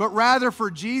time, but rather for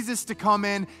Jesus to come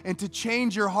in and to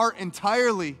change your heart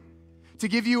entirely, to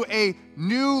give you a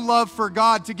new love for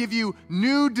God, to give you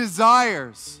new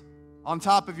desires on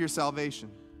top of your salvation.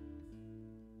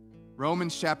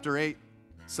 Romans chapter 8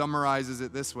 summarizes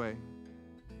it this way.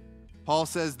 Paul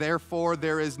says, "Therefore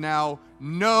there is now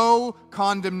no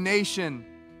condemnation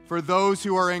for those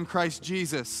who are in Christ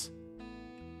Jesus.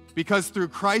 Because through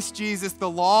Christ Jesus, the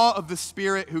law of the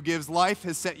Spirit who gives life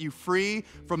has set you free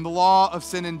from the law of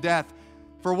sin and death.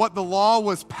 For what the law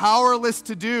was powerless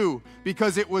to do,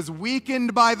 because it was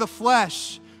weakened by the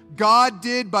flesh, God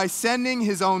did by sending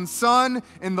his own Son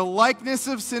in the likeness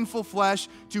of sinful flesh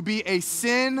to be a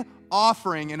sin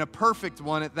offering, and a perfect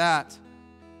one at that.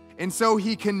 And so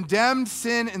he condemned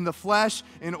sin in the flesh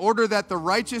in order that the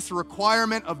righteous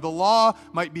requirement of the law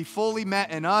might be fully met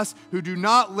in us who do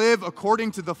not live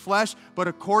according to the flesh, but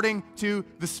according to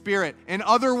the Spirit." In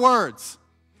other words,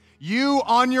 you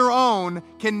on your own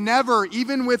can never,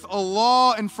 even with a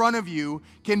law in front of you,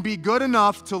 can be good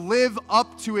enough to live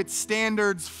up to its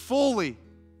standards fully.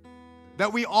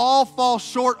 That we all fall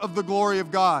short of the glory of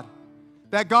God.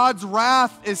 That God's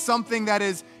wrath is something that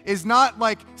is not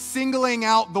like singling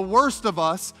out the worst of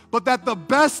us, but that the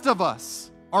best of us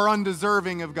are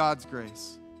undeserving of God's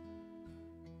grace.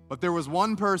 But there was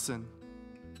one person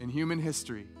in human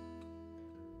history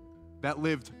that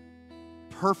lived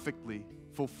perfectly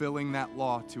fulfilling that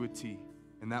law to a T,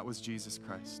 and that was Jesus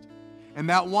Christ. And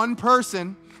that one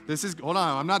person, hold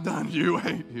on, I'm not done. You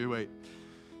wait.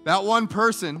 That one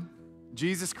person,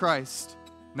 Jesus Christ,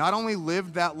 not only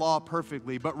lived that law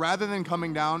perfectly, but rather than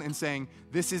coming down and saying,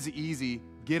 "This is easy,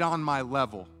 get on my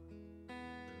level,"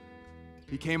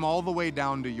 he came all the way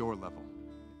down to your level.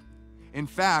 In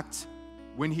fact,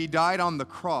 when he died on the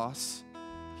cross,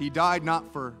 he died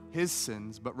not for his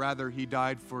sins, but rather he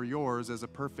died for yours as a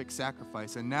perfect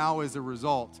sacrifice. And now as a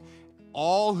result,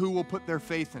 all who will put their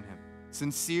faith in him,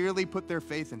 sincerely put their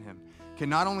faith in him, can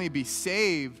not only be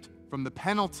saved from the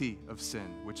penalty of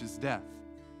sin, which is death,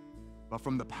 but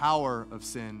from the power of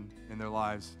sin in their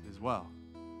lives as well.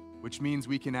 Which means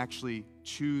we can actually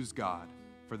choose God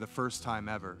for the first time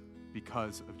ever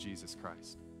because of Jesus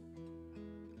Christ.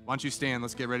 Why don't you stand?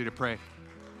 Let's get ready to pray.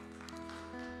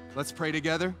 Let's pray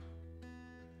together.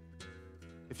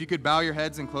 If you could bow your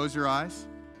heads and close your eyes.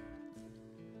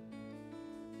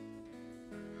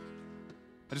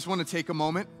 I just want to take a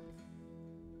moment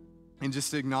and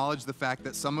just acknowledge the fact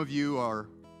that some of you are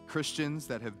Christians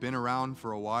that have been around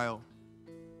for a while.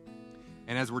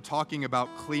 And as we're talking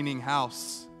about cleaning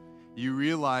house, you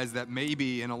realize that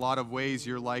maybe in a lot of ways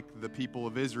you're like the people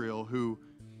of Israel who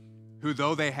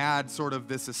though they had sort of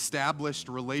this established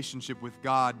relationship with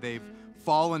God, they've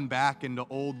fallen back into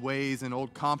old ways and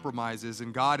old compromises,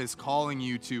 and God is calling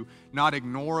you to not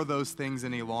ignore those things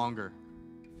any longer.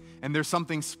 And there's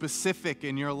something specific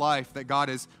in your life that God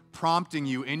is prompting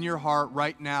you in your heart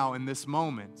right now in this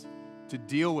moment to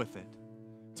deal with it,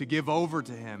 to give over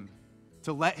to him,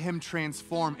 to let him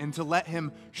transform, and to let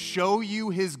him show you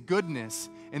his goodness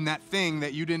in that thing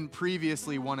that you didn't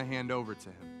previously want to hand over to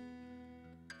him.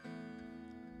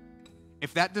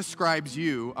 If that describes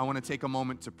you, I want to take a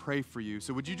moment to pray for you.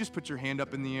 So would you just put your hand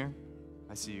up in the air?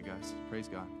 I see you guys. Praise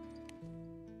God.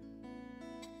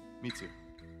 Me too.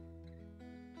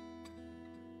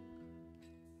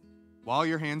 While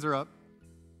your hands are up,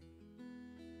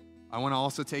 I want to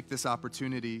also take this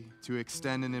opportunity to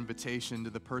extend an invitation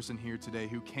to the person here today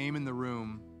who came in the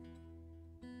room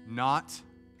not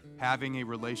having a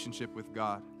relationship with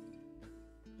God.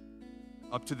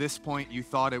 Up to this point, you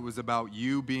thought it was about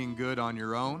you being good on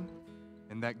your own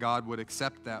and that God would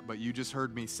accept that, but you just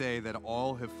heard me say that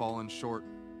all have fallen short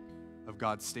of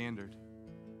God's standard.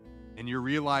 And you're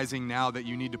realizing now that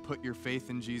you need to put your faith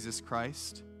in Jesus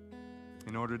Christ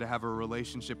in order to have a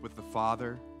relationship with the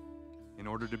Father, in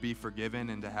order to be forgiven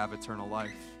and to have eternal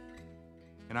life.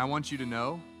 And I want you to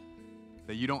know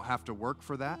that you don't have to work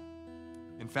for that.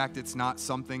 In fact, it's not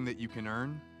something that you can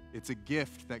earn. It's a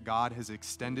gift that God has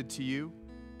extended to you,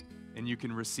 and you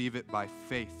can receive it by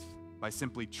faith, by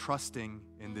simply trusting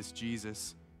in this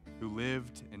Jesus who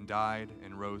lived and died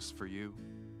and rose for you.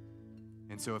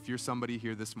 And so if you're somebody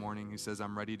here this morning who says,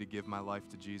 "I'm ready to give my life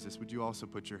to Jesus," would you also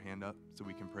put your hand up so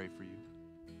we can pray for you?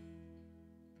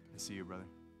 I see you, brother.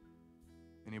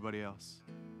 Anybody else?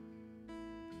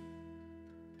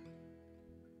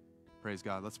 Praise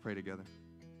God. Let's pray together.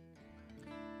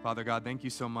 Father God, thank you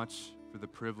so much for the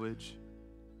privilege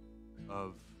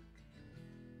of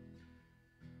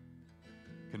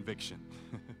conviction.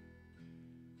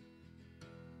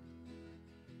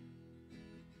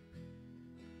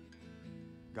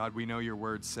 God, we know your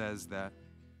word says that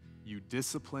you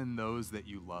discipline those that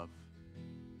you love.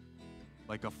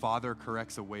 Like a father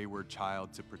corrects a wayward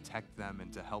child to protect them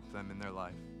and to help them in their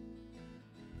life.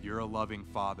 You're a loving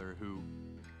Father who,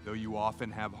 though you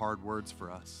often have hard words for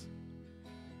us,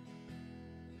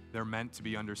 they're meant to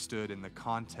be understood in the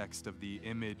context of the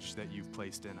image that you've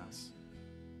placed in us.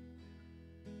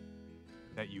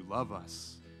 That you love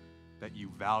us, that you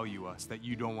value us, that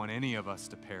you don't want any of us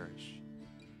to perish.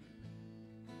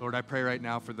 Lord, I pray right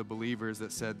now for the believers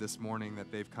that said this morning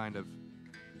that they've kind of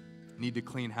need to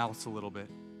clean house a little bit.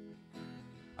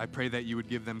 I pray that you would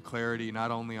give them clarity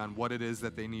not only on what it is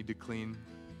that they need to clean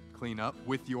up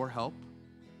with your help,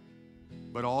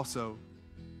 but also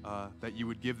that you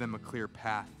would give them a clear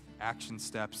path, action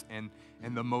steps, and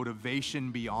the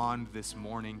motivation beyond this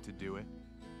morning to do it.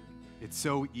 It's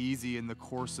so easy in the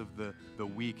course of the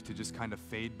week to just kind of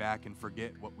fade back and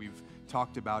forget what we've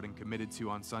talked about and committed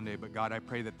to on Sunday. But God, I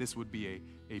pray that this would be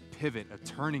a pivot, a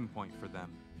turning point for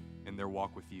them in their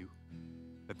walk with you.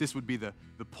 That this would be the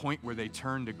point where they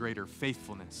turn to greater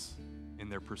faithfulness in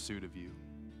their pursuit of you.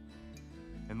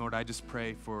 And Lord, I just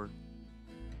pray for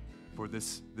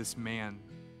this man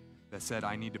that said,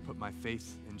 I need to put my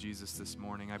faith in Jesus this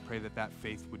morning. I pray that that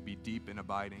faith would be deep and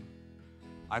abiding.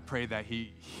 I pray that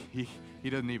he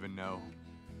doesn't even know.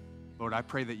 Lord, I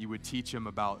pray that you would teach him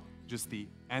about just the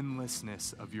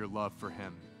endlessness of your love for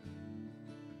him.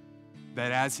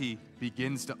 That as he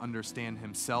begins to understand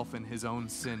himself and his own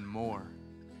sin more,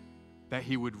 that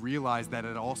he would realize that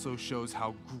it also shows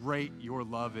how great your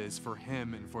love is for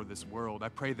him and for this world. I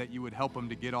pray that you would help him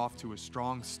to get off to a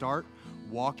strong start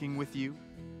walking with you,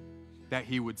 that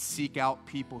he would seek out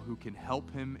people who can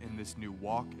help him in this new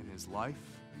walk in his life,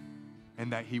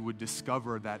 and that he would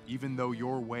discover that even though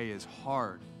your way is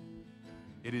hard,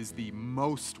 it is the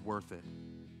most worth it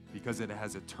because it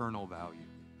has eternal value.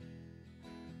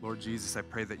 Lord Jesus, I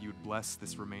pray that you would bless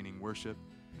this remaining worship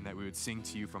and that we would sing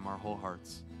to you from our whole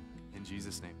hearts. In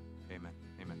Jesus' name, amen.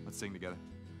 Amen. Let's sing together.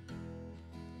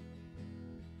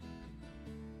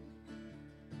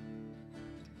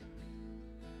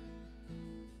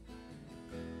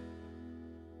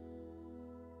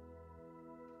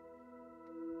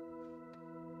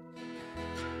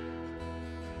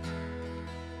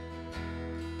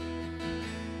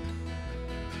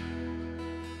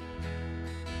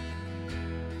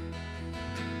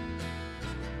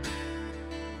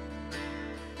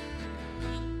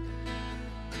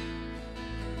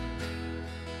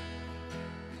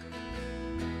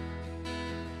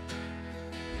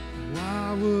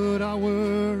 Why would I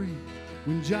worry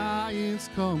when giants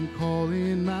come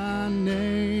calling my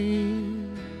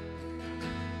name?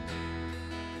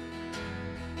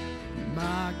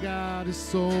 My God is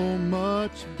so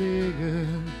much bigger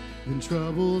than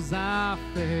troubles I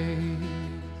face.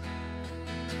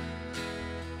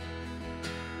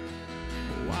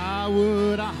 Why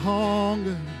would I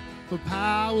hunger for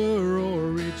power or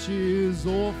riches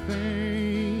or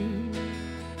fame?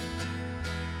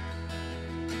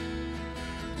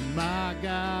 My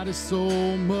God is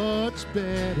so much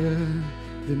better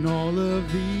than all of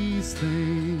these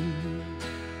things.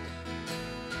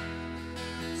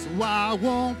 So I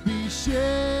won't be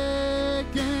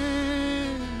shaken,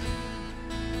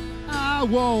 I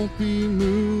won't be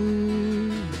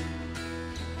moved.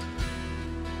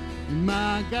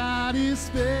 My God is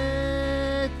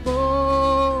faithful,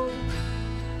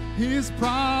 His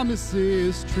promise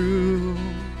is true.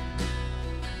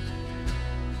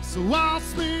 So I'll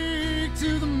speak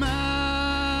to the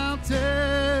mountains,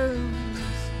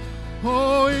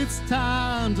 oh, it's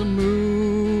time to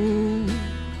move.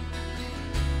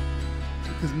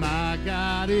 Because my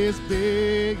God is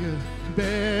bigger,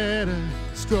 better,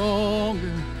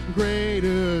 stronger,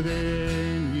 greater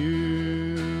than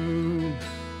you.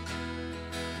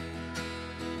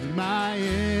 And my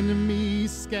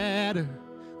enemies scatter,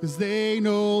 because they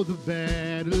know the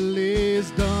battle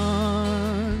is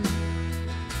done.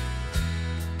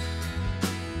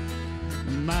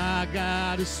 My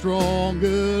God is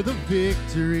stronger, the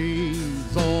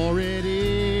victory's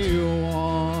already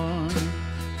won.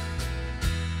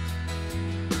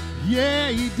 Yeah,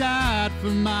 He died for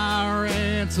my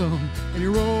ransom, and He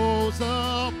rose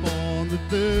up on the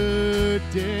third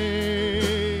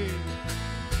day.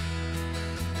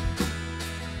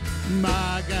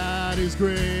 My God is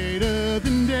greater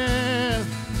than death.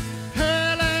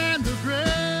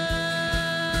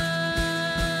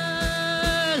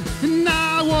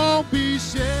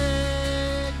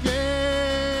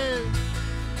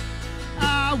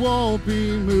 won't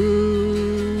be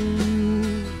moved,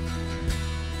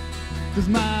 'cause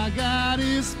my God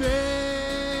is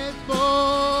faithful,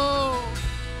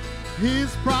 His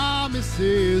promise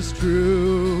is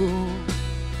true.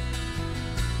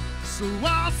 So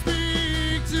I'll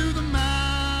speak to the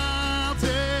mountains,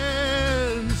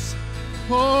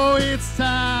 oh, it's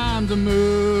time to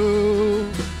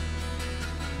move,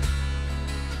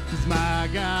 'cause my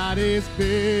God is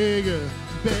bigger,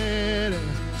 better,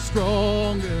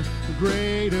 stronger,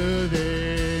 greater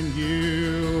than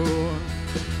you.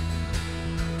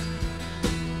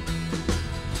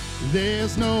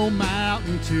 There's no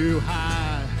mountain too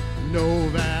high, no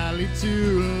valley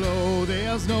too low.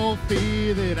 There's no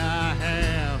fear that I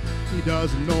have He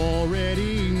doesn't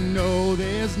already know.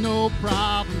 There's no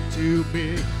problem too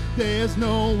big, there's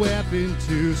no weapon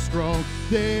too strong.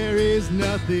 There is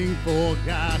nothing for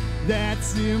God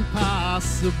that's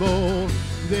impossible.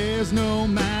 There's no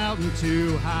mountain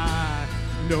too high,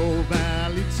 no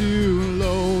valley too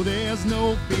low. There's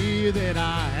no fear that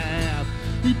I have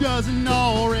He doesn't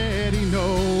already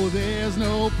know. There's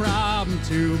no problem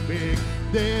too big,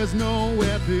 there's no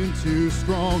weapon too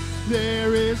strong.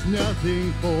 There is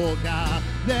nothing for God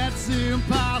that's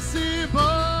impossible.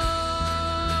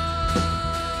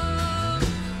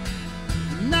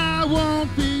 And I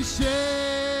won't be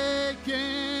shaken,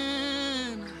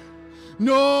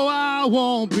 no, I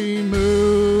won't be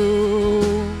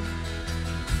moved,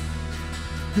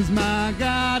 'cause my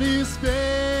God is faithful,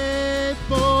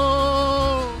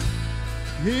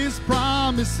 His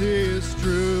promise is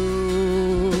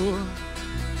true.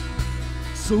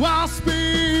 So I'll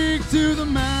speak to the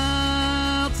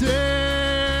mountains,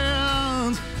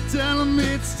 tell them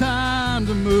it's time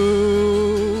to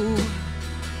move,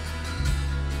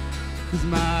 'cause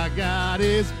my God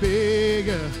is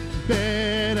bigger,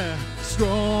 better,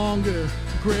 stronger,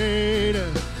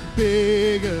 greater,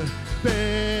 bigger,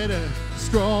 better,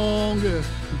 stronger,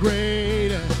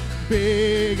 greater,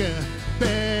 bigger,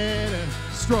 better,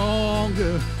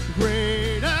 stronger,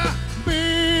 greater,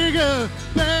 bigger,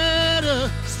 better,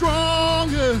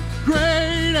 stronger,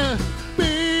 greater,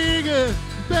 bigger,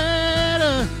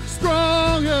 better,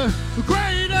 stronger,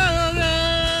 greater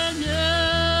than you.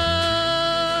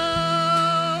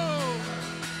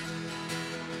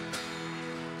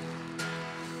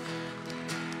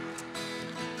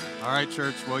 All right,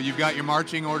 church. Well, you've got your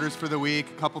marching orders for the week.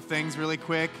 A couple things really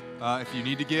quick. If you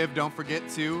need to give, don't forget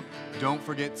to. Don't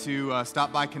forget to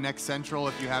stop by Connect Central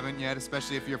if you haven't yet,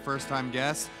 especially if you're a first-time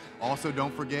guest. Also,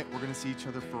 don't forget, we're going to see each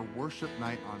other for worship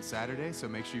night on Saturday, so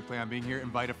make sure you plan on being here.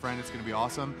 Invite a friend. It's going to be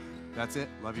awesome. That's it.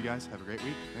 Love you guys. Have a great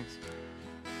week. Thanks.